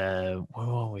was where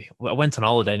were we? I went on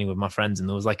holiday with my friends, and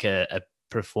there was like a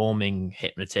performing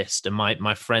hypnotist, and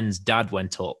my friend's dad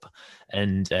went up,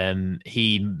 and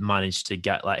he managed to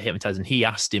get like hypnotized, and he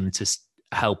asked him to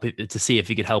help it, to see if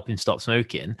he could help him stop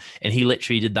smoking, and he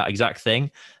literally did that exact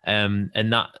thing, and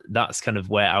that's kind of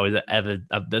where I was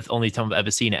the only time I've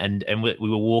ever seen it, and we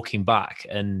were walking back,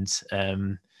 and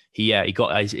he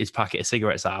got his packet of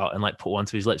cigarettes out and like put one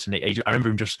to his lips, and I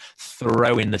remember him just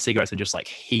throwing the cigarettes and just like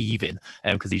heaving,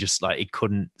 because he just like he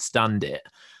couldn't stand it.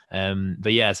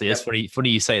 But yeah, so it's funny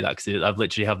you say that, because I've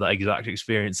literally had that exact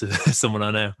experience with someone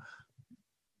I know.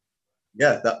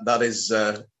 Yeah, that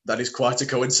is quite a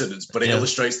coincidence, but it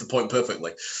illustrates the point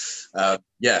perfectly.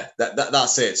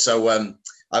 That's it. So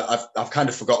I've kind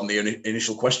of forgotten the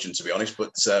initial question, to be honest,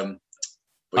 but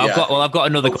I've got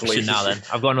another question now. Then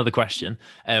I've got another question,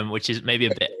 which is maybe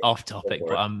a bit off topic,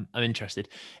 but I'm interested.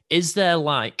 Is there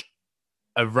like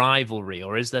a rivalry,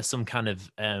 or is there some kind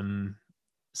of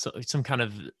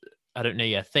I don't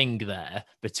know, thing there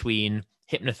between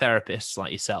hypnotherapists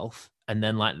like yourself and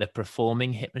then like the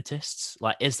performing hypnotists?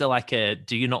 Like, is there like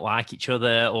do you not like each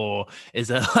other, or is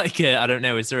there like I don't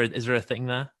know, is there a thing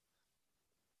there?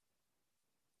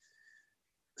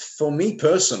 For me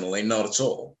personally, not at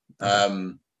all.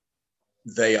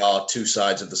 They are two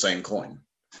sides of the same coin.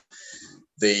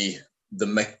 The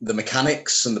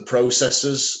mechanics and the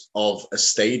processes of a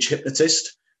stage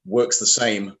hypnotist works the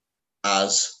same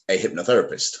as a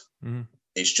hypnotherapist. Mm-hmm.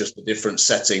 It's just a different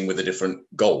setting with a different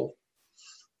goal.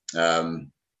 You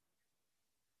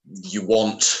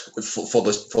want for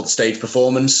the stage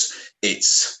performance,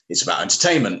 it's about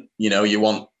entertainment. You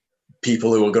want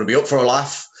people who are going to be up for a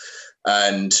laugh,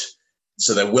 and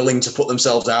so they're willing to put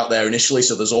themselves out there initially.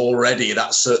 So there's already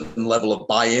that certain level of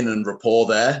buy-in and rapport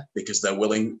there because they're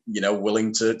willing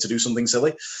to do something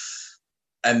silly.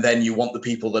 And then you want the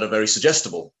people that are very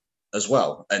suggestible as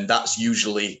well. And that's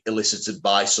usually elicited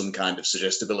by some kind of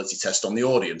suggestibility test on the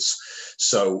audience.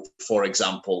 So, for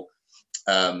example,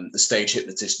 the stage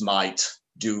hypnotist might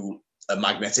do a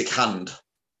magnetic hand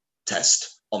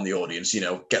test on the audience,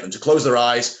 get them to close their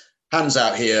eyes, hands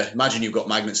out here. Imagine you've got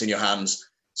magnets in your hands,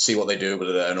 see what they do,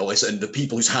 and all this. And the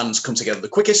people whose hands come together the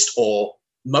quickest or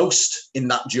most in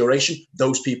that duration,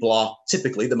 those people are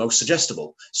typically the most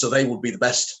suggestible. So they would be the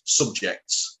best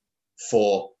subjects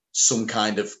for some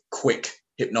kind of quick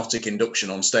hypnotic induction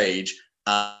on stage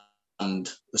and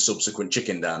the subsequent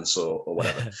chicken dance or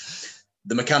whatever.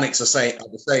 The mechanics are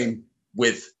the same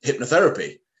with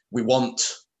hypnotherapy. We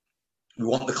want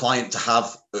the client to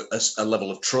have a level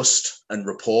of trust and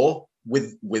rapport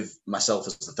with myself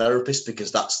as the therapist,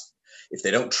 because if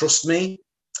they don't trust me,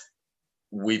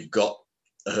 we've got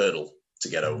a hurdle to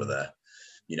get over there.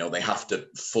 They have to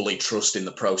fully trust in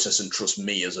the process and trust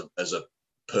me as a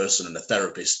person and a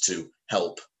therapist to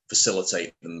help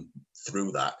facilitate them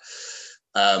through that.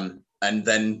 And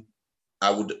then I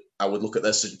would look at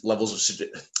their levels of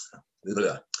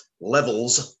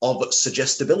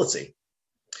suggestibility.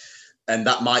 And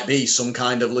that might be some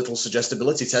kind of little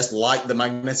suggestibility test like the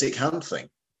magnetic hand thing.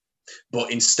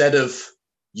 But instead of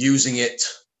using it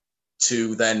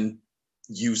to then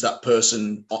use that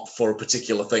person for a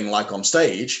particular thing like on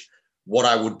stage, what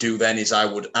I would do then is I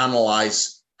would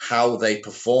analyze how they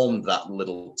performed that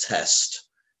little test.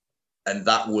 And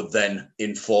that would then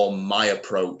inform my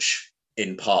approach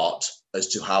in part as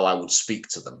to how I would speak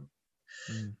to them.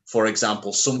 Mm. For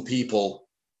example, some people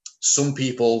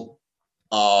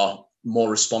are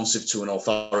more responsive to an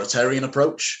authoritarian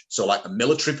approach. So like a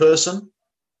military person,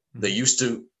 they're used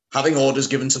to having orders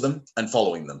given to them and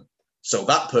following them. So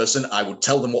that person, I would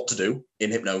tell them what to do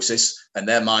in hypnosis, and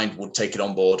their mind would take it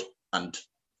on board and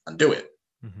do it.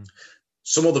 Mm-hmm.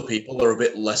 Some other people are a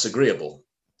bit less agreeable.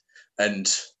 And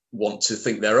want to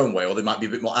think their own way, or they might be a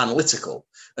bit more analytical.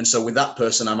 And so with that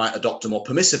person, I might adopt a more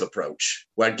permissive approach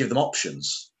where I'd give them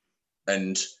options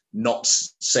and not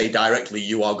say directly,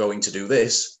 you are going to do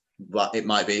this, but it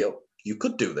might be, oh, you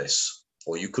could do this,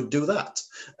 or you could do that.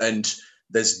 And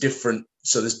there's different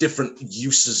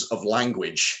uses of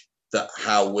language that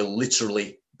how will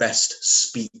literally best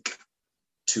speak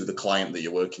to the client that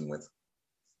you're working with.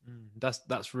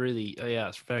 That's really,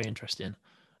 it's very interesting.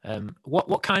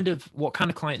 What kind of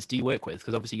clients do you work with?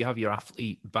 Because obviously you have your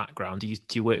athlete background. Do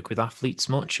you work with athletes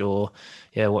much, or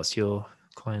what's your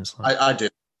clients like? I do.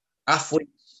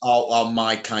 Athletes are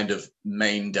my kind of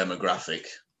main demographic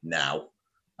now.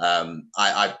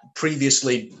 I've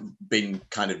previously been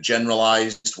kind of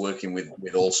generalized, working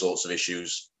with all sorts of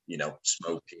issues,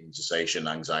 smoking, cessation,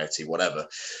 anxiety, whatever.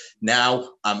 Now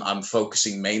I'm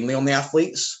focusing mainly on the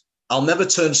athletes. I'll never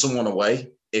turn someone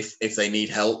away if they need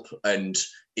help and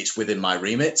it's within my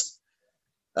remit,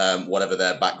 whatever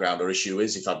their background or issue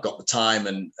is. If I've got the time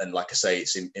and like I say,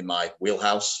 it's in my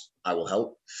wheelhouse, I will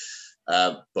help.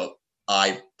 But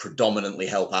I predominantly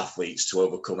help athletes to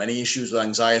overcome any issues with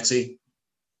anxiety,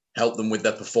 help them with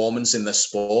their performance in their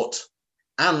sport,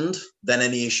 and then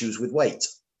any issues with weight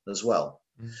as well,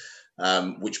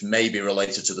 which may be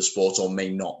related to the sport or may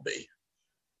not be.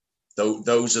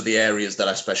 Those are the areas that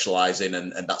I specialize in,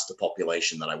 and that's the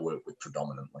population that I work with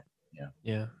predominantly.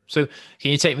 Yeah. So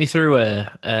can you take me through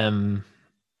an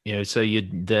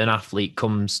athlete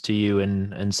comes to you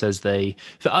and says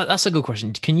that's a good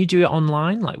question. Can you do it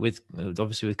online? Like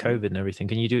obviously with COVID and everything,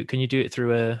 can you do it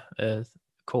through a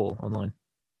call online?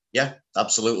 Yeah,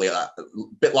 absolutely. A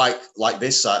bit like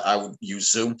this, I would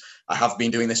use Zoom. I have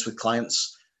been doing this with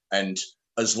clients, and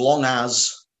as long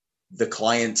as the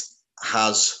client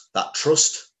has that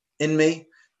trust in me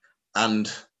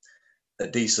and a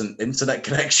decent internet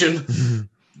connection,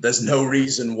 there's no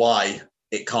reason why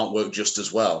it can't work just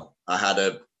as well. I had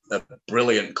a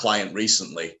brilliant client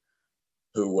recently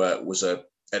who was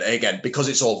and again, because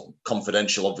it's all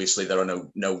confidential, obviously there are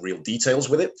no real details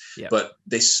with it. Yeah. But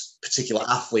this particular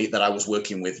athlete that I was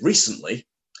working with recently,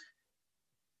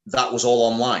 that was all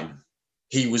online.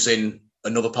 He was in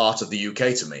another part of the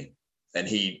UK to me, and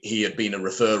he had been a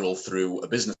referral through a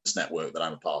business network that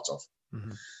I'm a part of.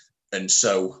 Mm-hmm. And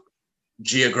so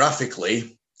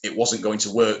geographically, it wasn't going to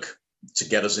work to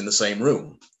get us in the same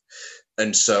room.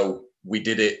 And so we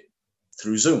did it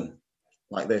through Zoom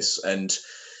like this. And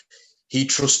he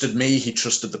trusted me. He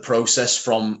trusted the process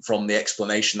from the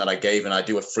explanation that I gave. And I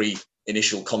do a free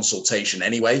initial consultation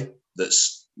anyway.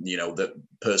 That's, that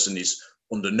person is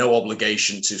under no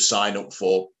obligation to sign up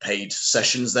for paid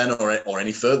sessions then or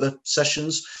any further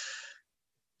sessions.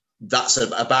 That's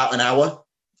about an hour.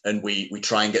 And we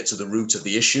try and get to the root of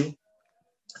the issue.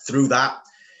 Through that,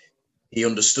 he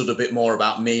understood a bit more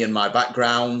about me and my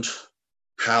background,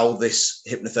 how this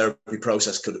hypnotherapy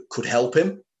process could help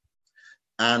him.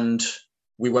 And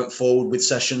we went forward with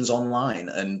sessions online,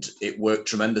 and it worked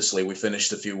tremendously. We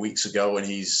finished a few weeks ago, and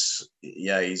he's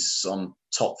on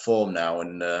top form now,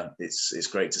 and it's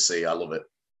great to see. I love it.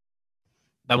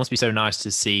 That must be so nice to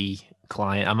see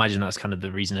client. I imagine that's kind of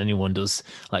the reason anyone does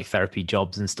like therapy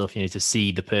jobs and stuff, to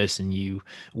see the person you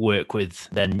work with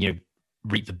then,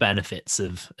 reap the benefits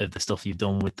of the stuff you've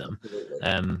done with them.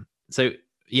 So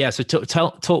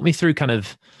talk me through kind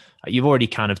of, you've already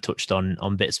kind of touched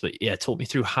on bits, but talk me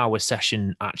through how a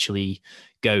session actually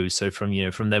goes. So from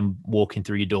them walking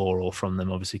through your door, or from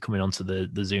them obviously coming onto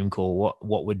the Zoom call,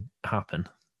 what would happen?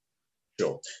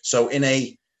 Sure. So in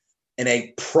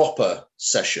a proper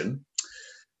session,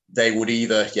 they would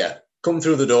either come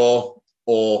through the door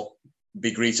or be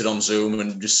greeted on Zoom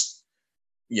and just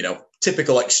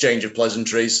typical exchange of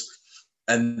pleasantries.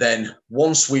 And then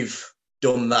once we've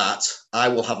done that, I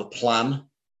will have a plan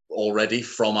already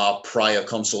from our prior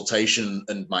consultation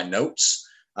and my notes.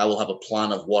 I will have a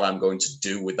plan of what I'm going to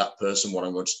do with that person, what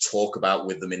I'm going to talk about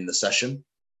with them in the session.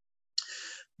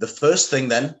 The first thing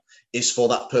then is for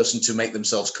that person to make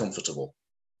themselves comfortable.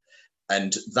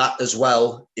 And that as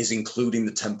well is including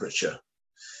the temperature.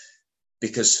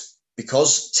 Because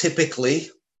typically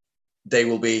they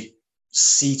will be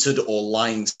seated or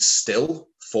lying still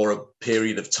for a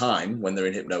period of time when they're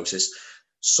in hypnosis,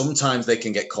 sometimes they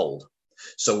can get cold.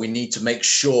 So we need to make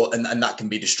sure, and that can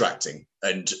be distracting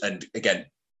and again,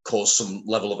 cause some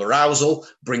level of arousal,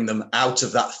 bring them out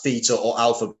of that theta or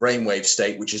alpha brainwave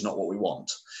state, which is not what we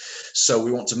want. So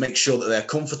we want to make sure that they're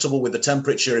comfortable with the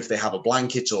temperature, if they have a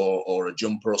blanket or a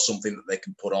jumper or something that they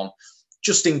can put on,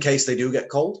 just in case they do get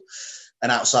cold.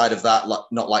 And outside of that,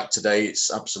 not like today,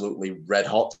 it's absolutely red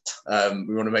hot.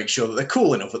 We want to make sure that they're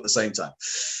cool enough at the same time.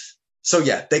 So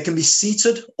yeah, they can be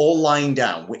seated or lying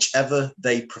down, whichever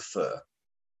they prefer.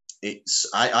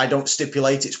 I don't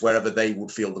stipulate, it's wherever they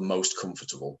would feel the most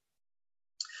comfortable.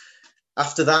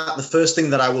 After that, the first thing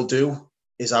that I will do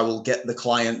is I will get the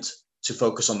client to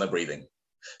focus on their breathing.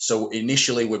 So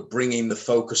initially we're bringing the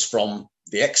focus from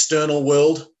the external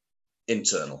world,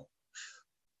 internal.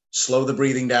 Slow the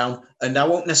breathing down. And I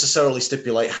won't necessarily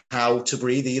stipulate how to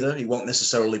breathe either. It won't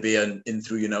necessarily be an in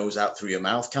through your nose, out through your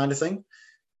mouth kind of thing.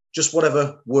 Just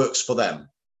whatever works for them.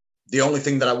 The only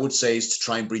thing that I would say is to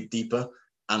try and breathe deeper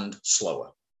and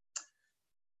slower.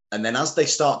 And then as they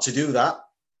start to do that,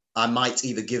 I might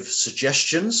either give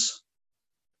suggestions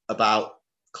about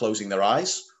closing their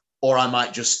eyes, or I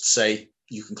might just say,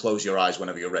 you can close your eyes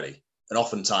whenever you're ready. And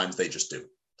oftentimes they just do.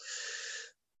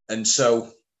 And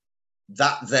so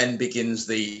that then begins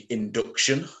the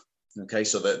induction. Okay,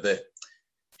 so the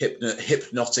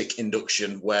hypnotic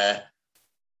induction, where,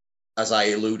 as I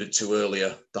alluded to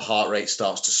earlier, the heart rate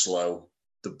starts to slow,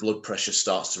 the blood pressure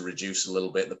starts to reduce a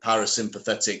little bit, the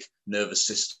parasympathetic nervous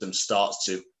system starts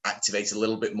to activate a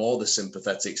little bit more, the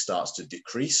sympathetic starts to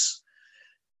decrease,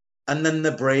 and then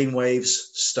the brain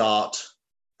waves start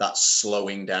that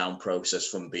slowing down process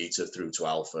from beta through to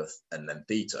alpha and then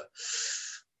theta.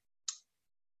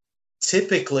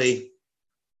 Typically,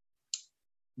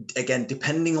 again,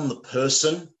 depending on the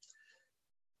person,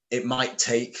 it might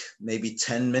take maybe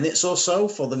 10 minutes or so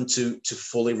for them to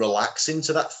fully relax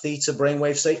into that theta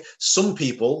brainwave state. Some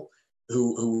people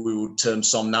who we would term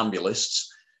somnambulists,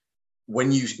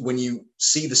 when you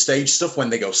see the stage stuff, when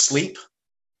they go sleep,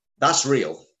 that's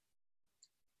real,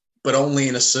 but only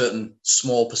in a certain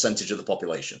small percentage of the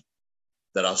population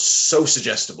that are so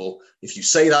suggestible. If you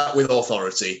say that with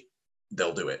authority,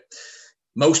 they'll do it.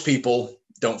 Most people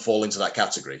don't fall into that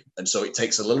category. And so it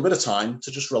takes a little bit of time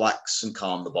to just relax and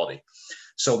calm the body.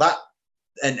 So that,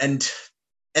 and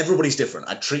everybody's different.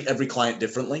 I treat every client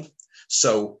differently.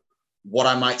 So what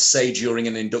I might say during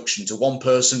an induction to one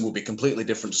person will be completely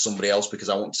different to somebody else, because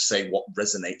I want to say what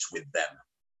resonates with them.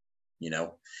 You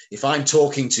know, if I'm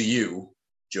talking to you,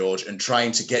 George, and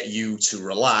trying to get you to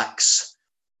relax,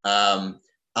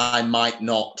 I might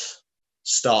not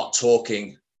start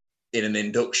talking in an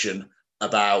induction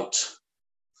about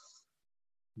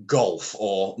golf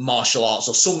or martial arts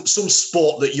or some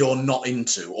sport that you're not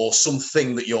into, or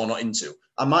something that you're not into.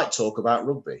 I might talk about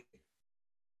rugby,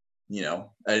 you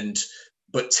know,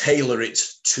 but tailor it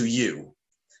to you.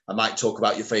 I might talk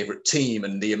about your favorite team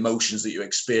and the emotions that you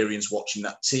experience watching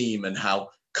that team and how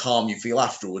calm you feel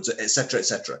afterwards, etc.,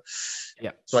 etc.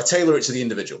 Yeah. So I tailor it to the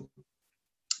individual.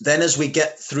 Then as we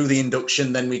get through the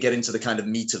induction, then we get into the kind of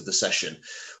meat of the session,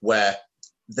 where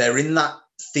they're in that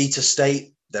theta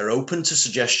state, they're open to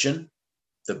suggestion,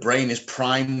 the brain is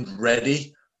primed,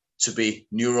 ready to be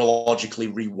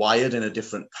neurologically rewired in a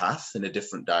different path, in a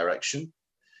different direction.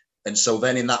 And so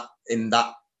then in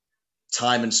that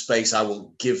time and space, I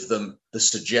will give them the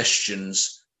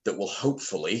suggestions that will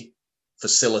hopefully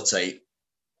facilitate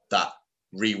that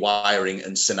rewiring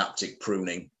and synaptic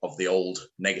pruning of the old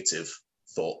negative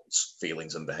thoughts,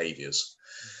 feelings, and behaviors.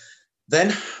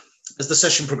 Then, as the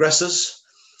session progresses,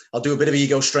 I'll do a bit of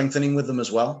ego strengthening with them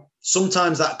as well.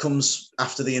 Sometimes that comes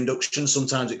after the induction,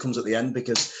 sometimes it comes at the end,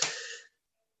 because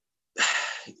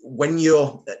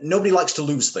nobody likes to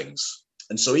lose things.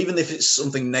 And so even if it's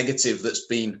something negative that's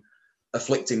been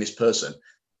afflicting this person,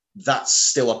 that's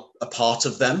still a part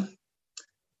of them.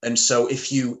 And so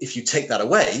if you take that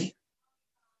away,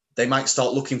 they might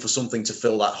start looking for something to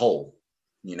fill that hole,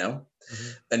 you know? Mm-hmm.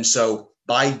 And so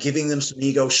by giving them some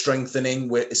ego strengthening,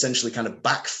 we're essentially kind of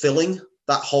backfilling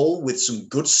that hole with some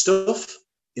good stuff,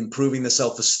 improving the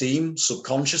self-esteem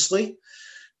subconsciously,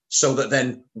 so that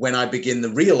then when I begin the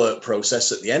re-alert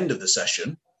process at the end of the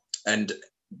session, and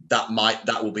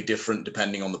that will be different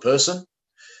depending on the person.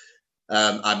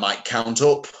 I might count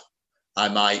up. I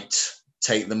might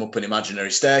take them up an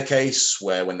imaginary staircase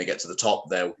where when they get to the top,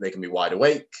 they can be wide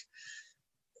awake.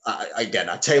 I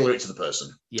tailor it to the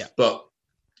person. Yeah. But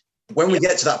when we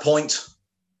get to that point,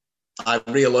 I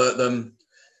re-alert them,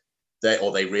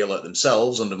 they re-alert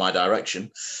themselves under my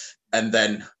direction. And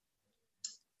then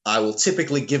I will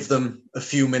typically give them a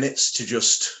few minutes to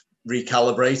just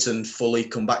recalibrate and fully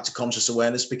come back to conscious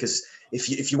awareness. Because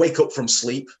if you wake up from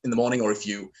sleep in the morning, or if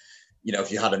you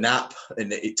had a nap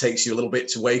and it takes you a little bit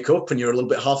to wake up and you're a little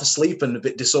bit half asleep and a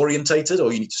bit disorientated,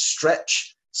 or you need to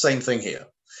stretch, same thing here.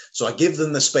 So I give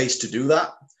them the space to do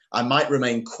that. I might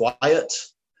remain quiet.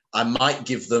 I might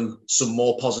give them some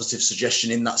more positive suggestion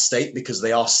in that state, because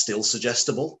they are still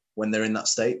suggestible when they're in that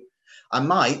state. I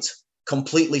might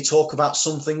completely talk about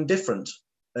something different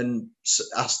and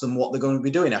ask them what they're going to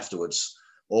be doing afterwards.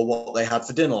 or what they had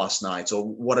for dinner last night, or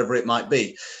whatever it might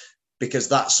be, because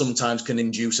that sometimes can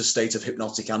induce a state of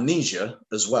hypnotic amnesia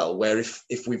as well, where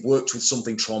if we've worked with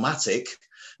something traumatic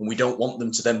and we don't want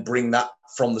them to then bring that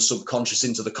from the subconscious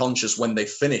into the conscious when they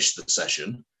finish the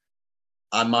session,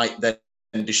 I might then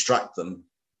distract them.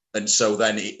 And so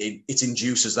then it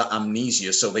induces that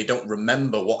amnesia. So they don't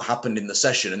remember what happened in the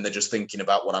session and they're just thinking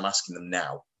about what I'm asking them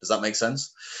now. Does that make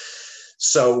sense?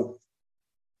 So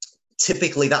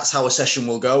typically that's how a session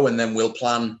will go. And then we'll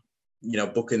plan,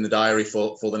 book in the diary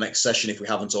for the next session if we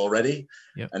haven't already.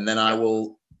 Yep. And then I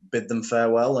will bid them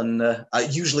farewell. And I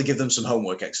usually give them some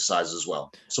homework exercises as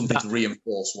well, something to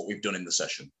reinforce what we've done in the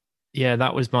session. Yeah,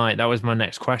 that was my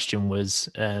next question was,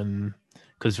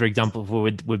 because for example,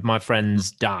 with my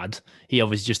friend's dad, he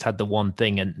obviously just had the one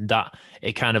thing, and that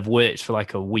it kind of worked for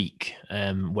like a week,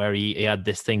 where he had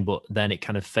this thing, but then it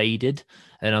kind of faded.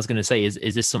 And I was going to say,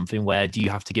 is this something where do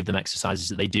you have to give them exercises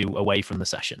that they do away from the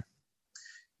session?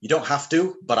 You don't have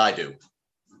to, but I do.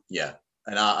 Yeah.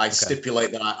 And I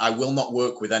stipulate that I will not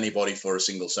work with anybody for a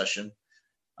single session.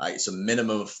 It's a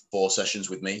minimum of 4 sessions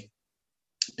with me,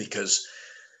 because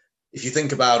if you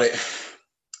think about it,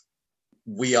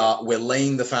 we're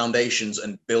laying the foundations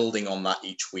and building on that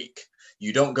each week.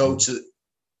 You don't go to,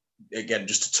 again,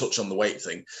 just to touch on the weight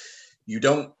thing, you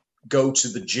don't go to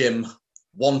the gym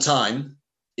one time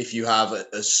if you have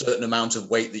a certain amount of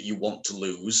weight that you want to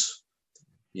lose,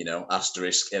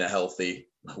 asterisk, in a healthy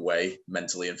way,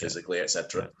 mentally and physically,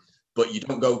 etc. But you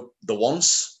don't go the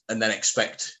once and then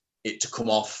expect it to come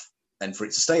off and for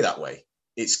it to stay that way.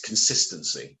 It's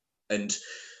consistency. And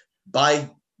by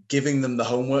giving them the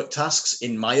homework tasks,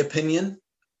 in my opinion,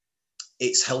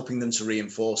 it's helping them to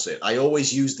reinforce it. I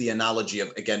always use the analogy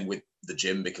of, again, with the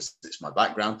gym, because it's my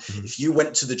background. Mm-hmm. If you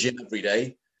went to the gym every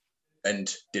day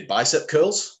and did bicep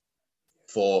curls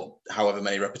for however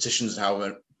many repetitions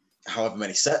and however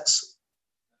many sets,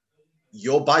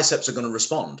 your biceps are going to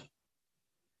respond.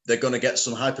 They're going to get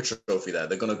some hypertrophy there.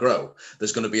 They're going to grow.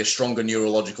 There's going to be a stronger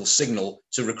neurological signal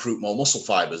to recruit more muscle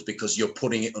fibers because you're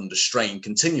putting it under strain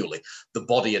continually. The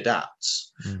body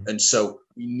adapts. Mm. And so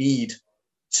we need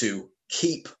to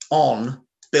keep on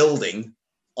building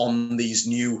on these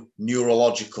new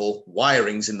neurological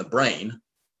wirings in the brain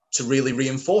to really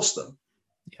reinforce them.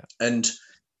 Yeah. And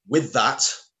with that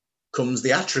comes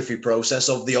the atrophy process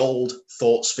of the old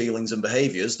thoughts, feelings, and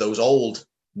behaviors, those old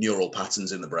neural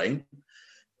patterns in the brain.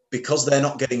 Because they're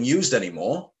not getting used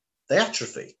anymore, they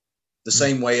atrophy. The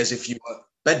same way as if you were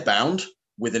bedbound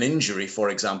with an injury, for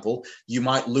example, you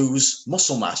might lose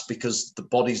muscle mass because the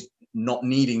body's not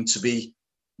needing to be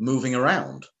moving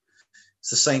around. It's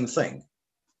the same thing.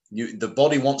 The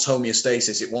body wants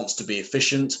homeostasis. It wants to be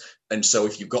efficient. And so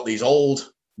if you've got these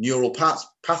old neural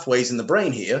pathways in the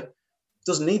brain here, it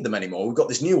doesn't need them anymore. We've got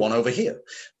this new one over here.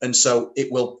 And so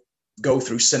it will go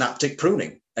through synaptic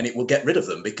pruning. And it will get rid of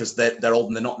them because they're old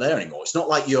and they're not there anymore. It's not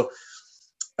like you're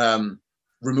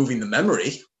removing the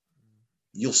memory.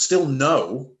 You'll still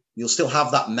know, you'll still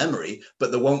have that memory,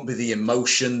 but there won't be the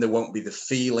emotion, there won't be the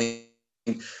feeling,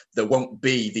 there won't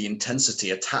be the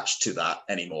intensity attached to that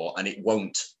anymore, and it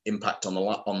won't impact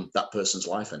on that person's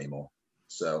life anymore.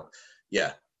 So,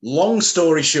 yeah, long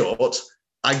story short,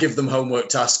 I give them homework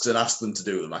tasks and ask them to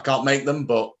do them. I can't make them,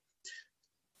 but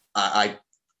I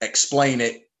explain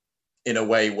it in a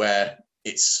way where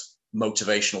it's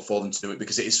motivational for them to do it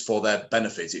because it is for their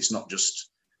benefit. It's not just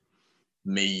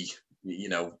me,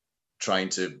 trying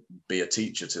to be a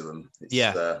teacher to them. It's,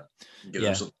 give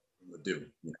them something to do.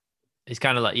 It's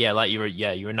kind of like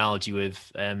your analogy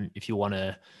with if you want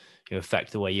to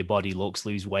affect the way your body looks,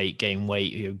 lose weight, gain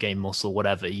weight, gain muscle,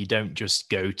 whatever. You don't just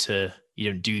go to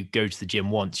the gym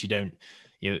once. You don't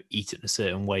eat it in a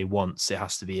certain way once. It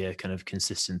has to be a kind of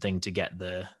consistent thing to get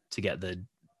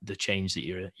the change that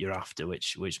you're after,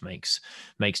 which makes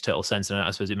total sense. And I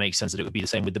suppose it makes sense that it would be the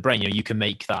same with the brain. You can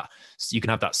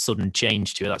have that sudden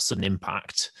change to it, that sudden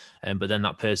impact, but then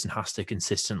that person has to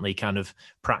consistently kind of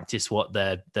practice what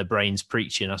their brain's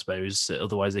preaching, I suppose.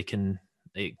 Otherwise it can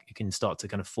start to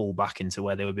kind of fall back into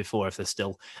where they were before if they're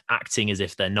still acting as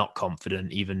if they're not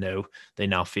confident, even though they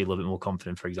now feel a little bit more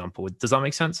confident, for example. Does that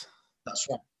make sense? That's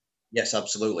right. Yes,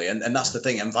 absolutely. And that's the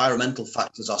thing. Environmental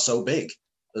factors are so big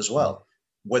as well.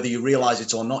 Whether you realize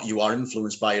it or not, you are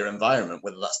influenced by your environment,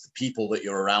 whether that's the people that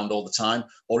you're around all the time,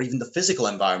 or even the physical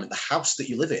environment, the house that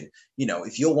you live in.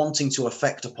 If you're wanting to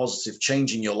affect a positive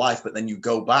change in your life, but then you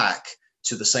go back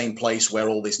to the same place where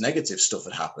all this negative stuff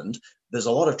had happened, there's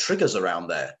a lot of triggers around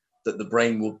there that the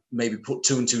brain will maybe put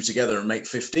 2 and 2 together and make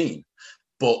 15.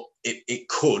 But it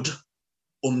could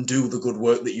undo the good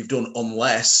work that you've done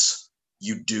unless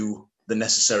you do the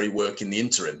necessary work in the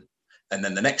interim. And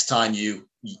then the next time you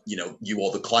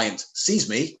or the client sees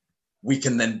me, we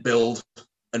can then build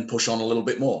and push on a little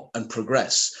bit more and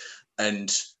progress.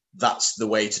 And that's the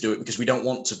way to do it, because we don't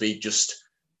want to be just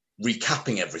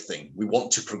recapping everything. We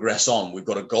want to progress on. We've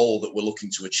got a goal that we're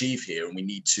looking to achieve here, and we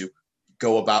need to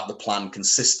go about the plan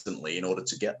consistently in order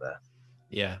to get there.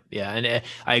 Yeah, and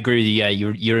I agree with you. Yeah,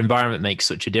 your environment makes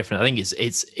such a difference. I think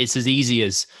it's as easy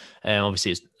as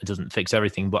obviously it doesn't fix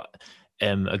everything, but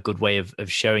a good way of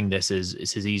showing this is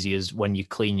it's as easy as when you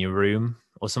clean your room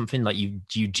or something. Like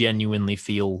you genuinely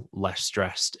feel less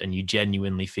stressed, and you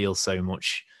genuinely feel so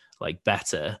much like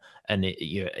better, and it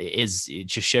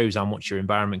just shows how much your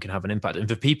environment can have an impact. And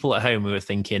for people at home who are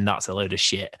thinking that's a load of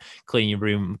shit, clean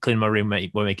my room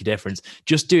won't make a difference,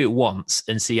 just do it once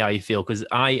and see how you feel. Because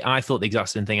I thought the exact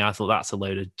same thing. I thought that's a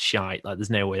load of shite, like there's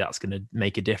no way that's going to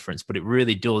make a difference, but it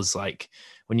really does. Like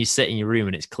when you sit in your room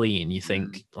and it's clean, you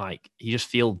think like you just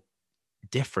feel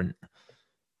different.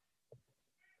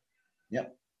 Yeah,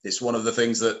 it's one of the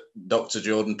things that Dr.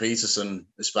 Jordan Peterson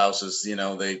espouses,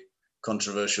 the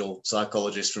controversial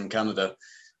psychologist from Canada.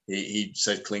 He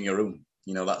said, clean your room.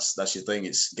 That's your thing.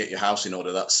 It's get your house in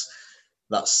order.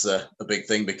 That's a big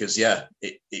thing, because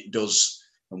it does.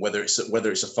 And whether it's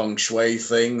a feng shui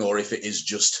thing, or if it is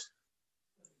just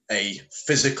a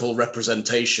physical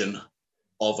representation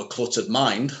of a cluttered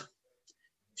mind,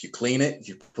 if you clean it, if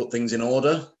you put things in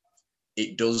order,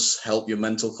 it does help your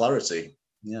mental clarity.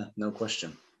 Yeah, no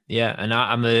question. Yeah, and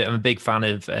I'm a big fan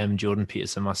of Jordan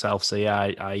Peterson myself. So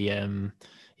yeah,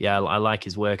 I like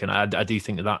his work, and I do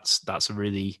think that's a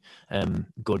really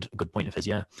good point of his.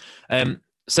 Yeah.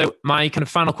 So my kind of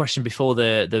final question before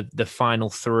the final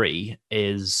three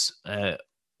is,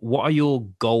 what are your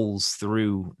goals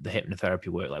through the hypnotherapy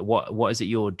work? Like, what is it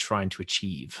you're trying to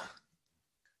achieve?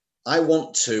 I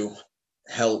want to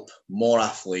help more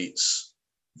athletes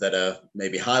that are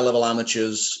maybe high-level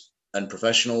amateurs and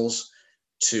professionals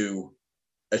to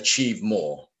achieve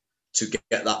more, to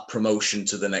get that promotion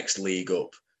to the next league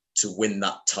up, to win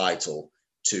that title,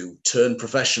 to turn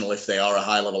professional if they are a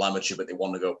high-level amateur but they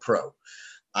want to go pro.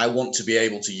 I want to be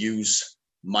able to use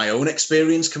my own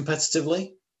experience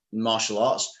competitively in martial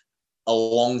arts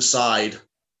alongside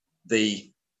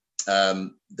the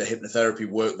hypnotherapy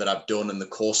work that I've done and the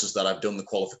courses that I've done, the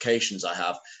qualifications I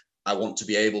have. I want to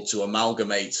be able to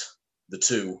amalgamate the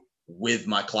two with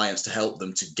my clients to help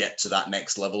them to get to that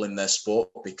next level in their sport,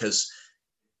 because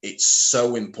it's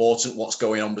so important what's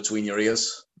going on between your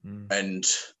ears. And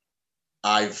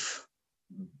I've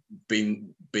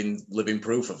been living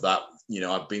proof of that.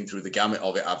 I've been through the gamut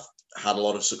of it. I've had a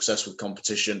lot of success with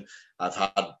competition. I've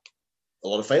had a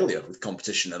lot of failure with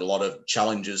competition and a lot of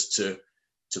challenges to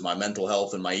my mental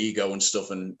health and my ego and stuff,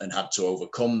 and had to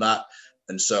overcome that.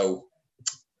 And so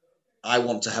I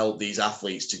want to help these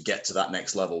athletes to get to that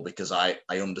next level, because I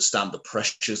understand the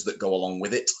pressures that go along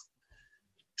with it.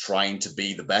 Trying to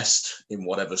be the best in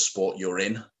whatever sport you're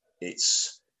in,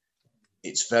 it's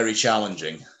very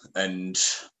challenging. And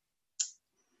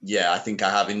I think I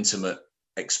have intimate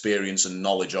experience and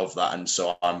knowledge of that. And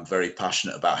so I'm very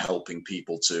passionate about helping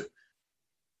people to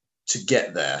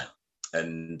get there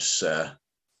and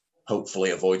hopefully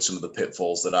avoid some of the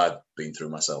pitfalls that I've been through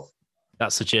myself.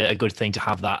 That's such a good thing to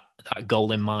have that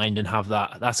goal in mind, and have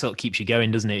that's what keeps you going,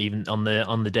 doesn't it? Even on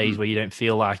the days where you don't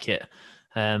feel like it.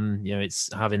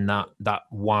 It's having that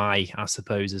why, I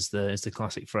suppose, is the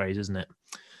classic phrase, isn't it?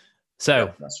 So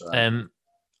yeah, that's right.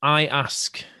 I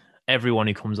ask everyone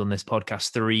who comes on this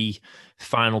podcast 3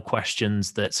 final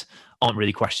questions that aren't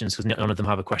really questions, because none of them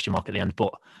have a question mark at the end.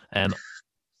 But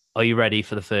are you ready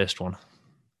for the first one?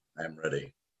 I am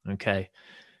ready. Okay.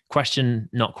 Question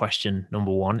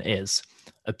number 1 is,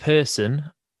 a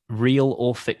person, real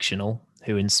or fictional,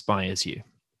 who inspires you?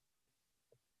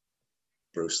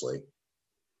 Bruce Lee.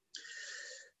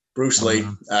 Bruce Lee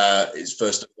is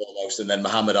first and foremost, and then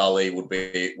Muhammad Ali would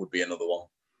be another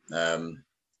one.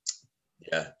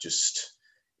 Just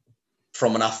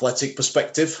from an athletic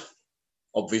perspective,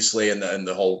 obviously, and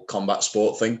the whole combat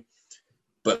sport thing,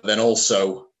 but then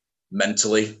also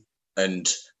mentally,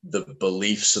 and the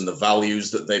beliefs and the values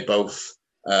that they both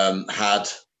had,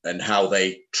 and how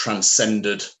they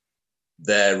transcended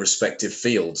their respective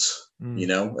fields, and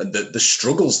the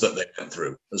struggles that they went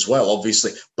through as well.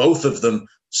 Obviously, both of them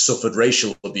suffered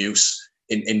racial abuse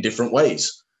in different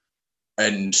ways.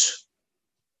 And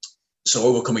so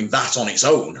overcoming that on its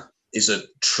own is a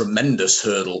tremendous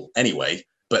hurdle anyway,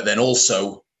 but then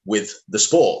also with the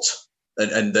sport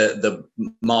and their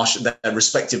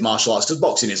respective martial arts, because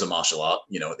boxing is a martial art,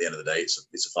 at the end of the day,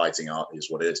 it's a fighting art, is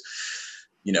what it is.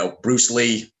 Bruce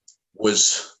Lee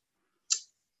was,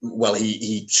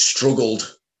 he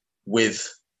struggled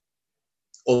with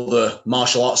other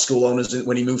martial arts school owners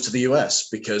when he moved to the US,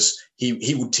 because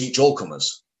he would teach all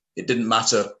comers. It didn't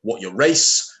matter what your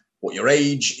race, what your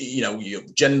age, your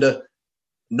gender,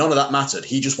 none of that mattered.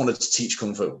 He just wanted to teach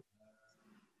Kung Fu.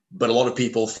 But a lot of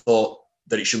people thought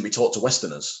that it shouldn't be taught to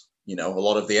Westerners. A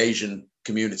lot of the Asian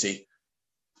community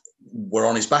were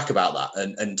on his back about that.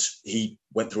 And he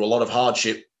went through a lot of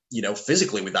hardship,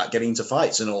 physically with that, getting into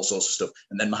fights and all sorts of stuff.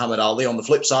 And then Muhammad Ali, on the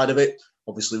flip side of it,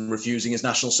 obviously refusing his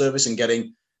national service and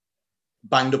getting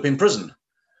banged up in prison,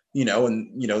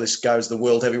 this guy was the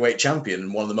world heavyweight champion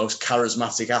and one of the most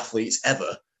charismatic athletes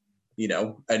ever,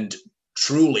 and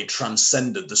truly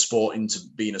transcended the sport into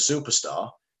being a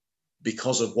superstar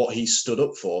because of what he stood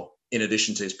up for, in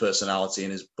addition to his personality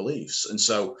and his beliefs. And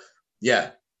so,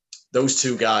 yeah, those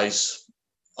two guys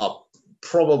are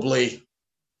probably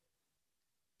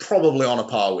on a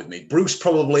par with me. Bruce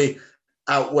probably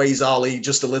outweighs Ali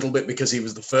just a little bit because he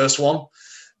was the first one.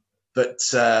 But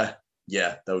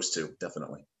yeah, those two,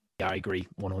 definitely. Yeah, I agree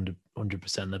 100%.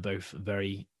 They're both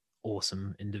very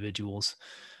awesome individuals.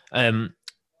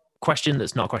 Question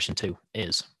that's not question two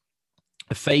is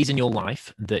a phase in your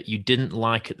life that you didn't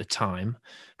like at the time,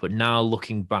 but now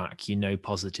looking back,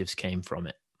 positives came from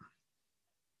it.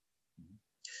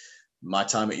 My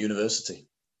time at university.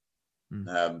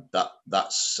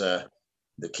 That's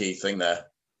the key thing there.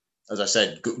 As I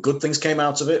said, good things came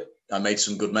out of it. I made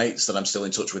some good mates that I'm still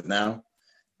in touch with now.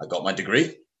 I got my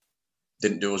degree.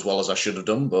 Didn't do as well as I should have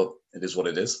done, but it is what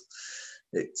it is.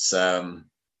 It's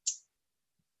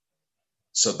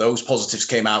so those positives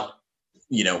came out,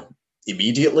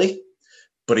 immediately.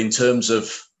 But in terms of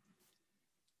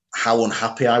how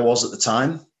unhappy I was at the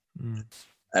time,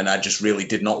 and I just really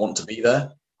did not want to be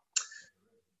there,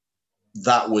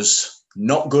 that was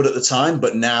not good at the time.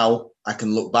 But now I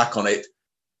can look back on it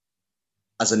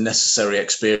as a necessary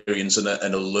experience and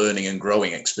a learning and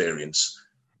growing experience.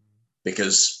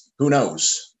 Because who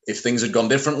knows, if things had gone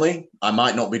differently, I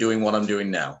might not be doing what I'm doing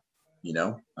now.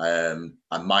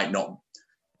 I might not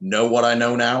know what I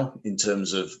know now in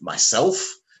terms of myself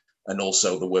and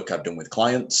also the work I've done with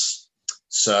clients.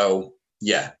 So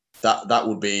yeah, that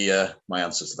would be my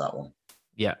answer to that one.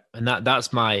 Yeah, and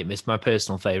it's my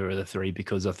personal favorite of the three,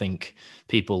 because I think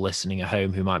people listening at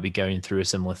home who might be going through a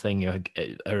similar thing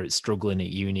are struggling at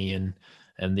uni, and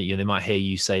they might hear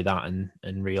you say that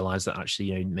and realize that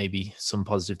actually maybe some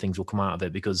positive things will come out of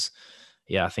it. Because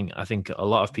yeah, I think a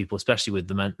lot of people, especially with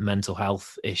the mental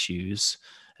health issues,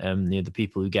 the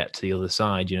people who get to the other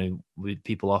side,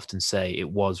 people often say it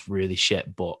was really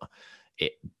shit, but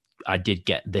I did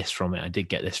get this from it. I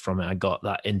got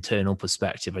that internal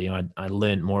perspective. I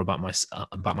learned more about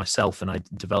myself, and I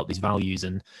developed these values.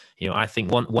 And I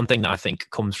think one thing that I think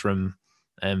comes from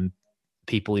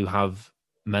people who have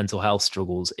mental health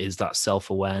struggles is that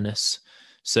self-awareness.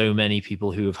 So many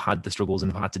people who have had the struggles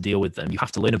and have had to deal with them, you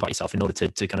have to learn about yourself in order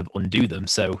to kind of undo them.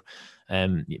 So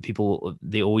people,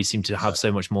 they always seem to have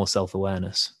so much more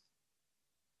self-awareness.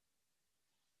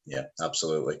 Yeah,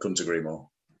 absolutely. Couldn't agree more.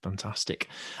 Fantastic.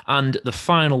 And the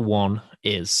final one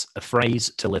is a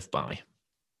phrase to live by.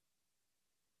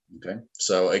 Okay.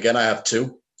 So again, I have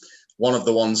two. One of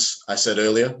the ones I said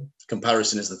earlier,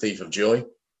 comparison is the thief of joy.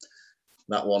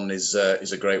 That one is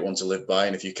a great one to live by.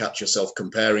 And if you catch yourself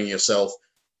comparing yourself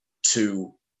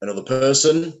to another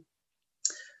person,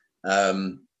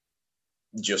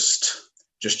 just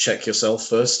check yourself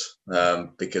first,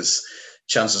 because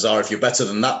chances are, if you're better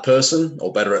than that person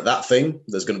or better at that thing,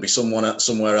 there's going to be someone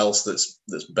somewhere else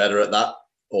that's better at that,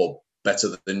 or better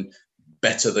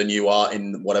than you are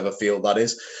in whatever field that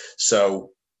is.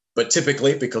 So, but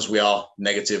typically, because we are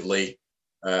negatively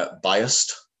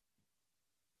biased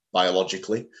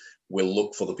biologically, we'll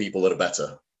look for the people that are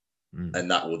better,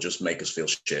 and that will just make us feel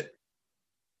shit.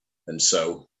 And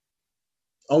so,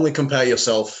 only compare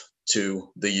yourself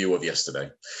to the you of yesterday.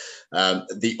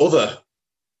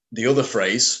 The other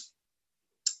phrase,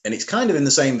 and it's kind of in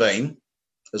the same vein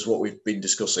as what we've been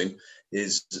discussing,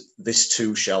 is this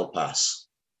too shall pass.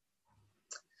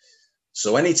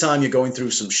 So anytime you're going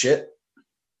through some shit,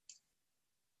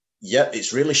 yeah,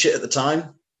 it's really shit at the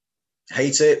time,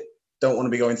 hate it, don't want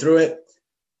to be going through it,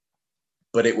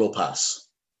 but it will pass.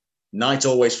 Night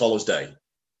always follows day.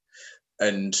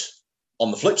 And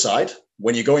on the flip side,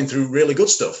 when you're going through really good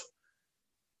stuff,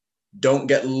 don't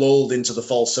get lulled into the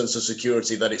false sense of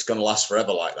security that it's going to last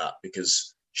forever like that,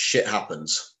 because shit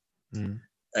happens.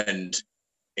 And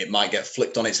it might get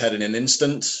flipped on its head in an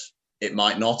instant. It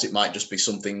might not. It might just be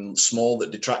something small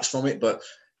that detracts from it, but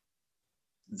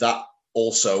that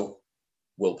also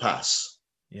will pass.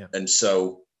 Yeah. And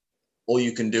so all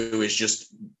you can do is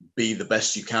just be the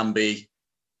best you can be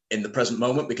in the present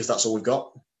moment, because that's all we've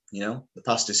got. You know, the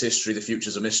past is history, the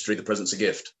future's a mystery, the present's a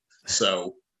gift.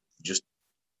 So just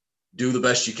do the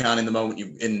best you can in the moment,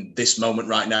 in this moment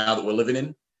right now that we're living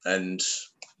in. And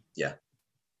yeah.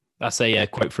 That's a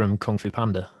quote from Kung Fu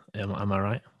Panda. Am I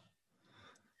right?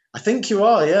 I think you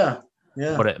are, yeah.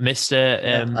 Yeah. What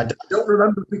Mr. I don't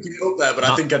remember picking it up there, but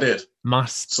I think I did.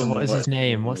 What is his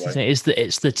name? What's his name?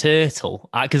 It's the turtle.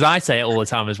 Because I say it all the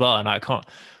time as well, and I can't.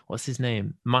 What's his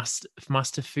name? Master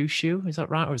Fushu? Is that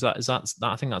right? Or is that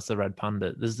I think that's the red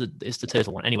panda. It's the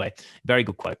turtle one. Anyway, very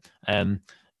good quote.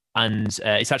 And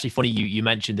it's actually funny you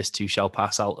mentioned this too shall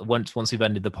pass. Once we've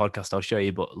ended the podcast, I'll show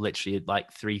you. But literally,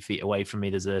 like 3 feet away from me,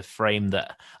 there's a frame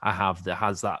that I have that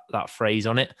has that phrase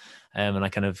on it. And I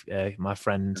kind of my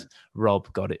friend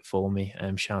Rob got it for me.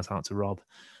 Shout out to Rob.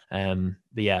 But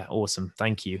yeah, awesome.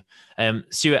 Thank you,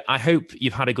 Stuart. I hope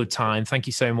you've had a good time. Thank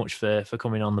you so much for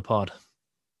coming on the pod.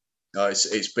 Oh,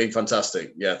 it's been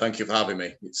fantastic. Yeah, thank you for having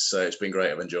me. It's been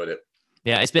great. I've enjoyed it.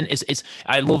 Yeah, it's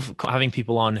I love having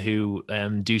people on who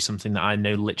do something that I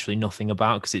know literally nothing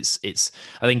about, because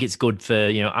I think it's good for,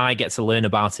 I get to learn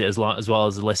about it as well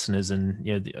as the listeners,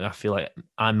 and I feel like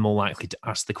I'm more likely to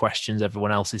ask the questions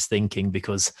everyone else is thinking,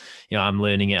 because I'm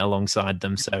learning it alongside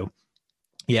them. So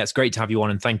yeah, it's great to have you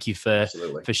on, and thank you for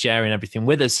sharing everything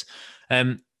with us.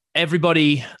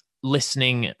 Everybody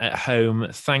listening at home,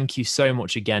 thank you so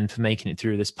much again for making it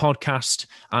through this podcast,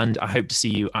 and I hope to see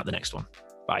you at the next one.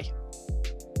 Bye.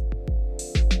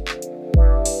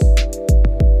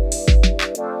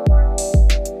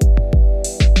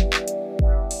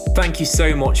 Thank you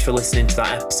so much for listening to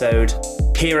that episode.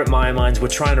 Here at Maya Minds, we're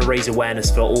trying to raise awareness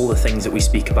for all the things that we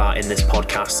speak about in this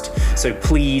podcast. So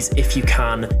please, if you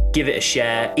can, give it a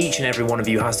share. Each and every one of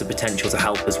you has the potential to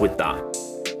help us with that.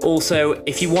 Also,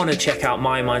 if you want to check out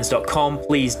mayaminds.com,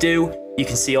 please do. You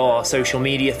can see all our social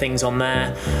media things on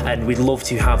there, and we'd love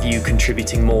to have you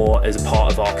contributing more as a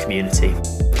part of our community.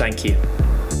 Thank you.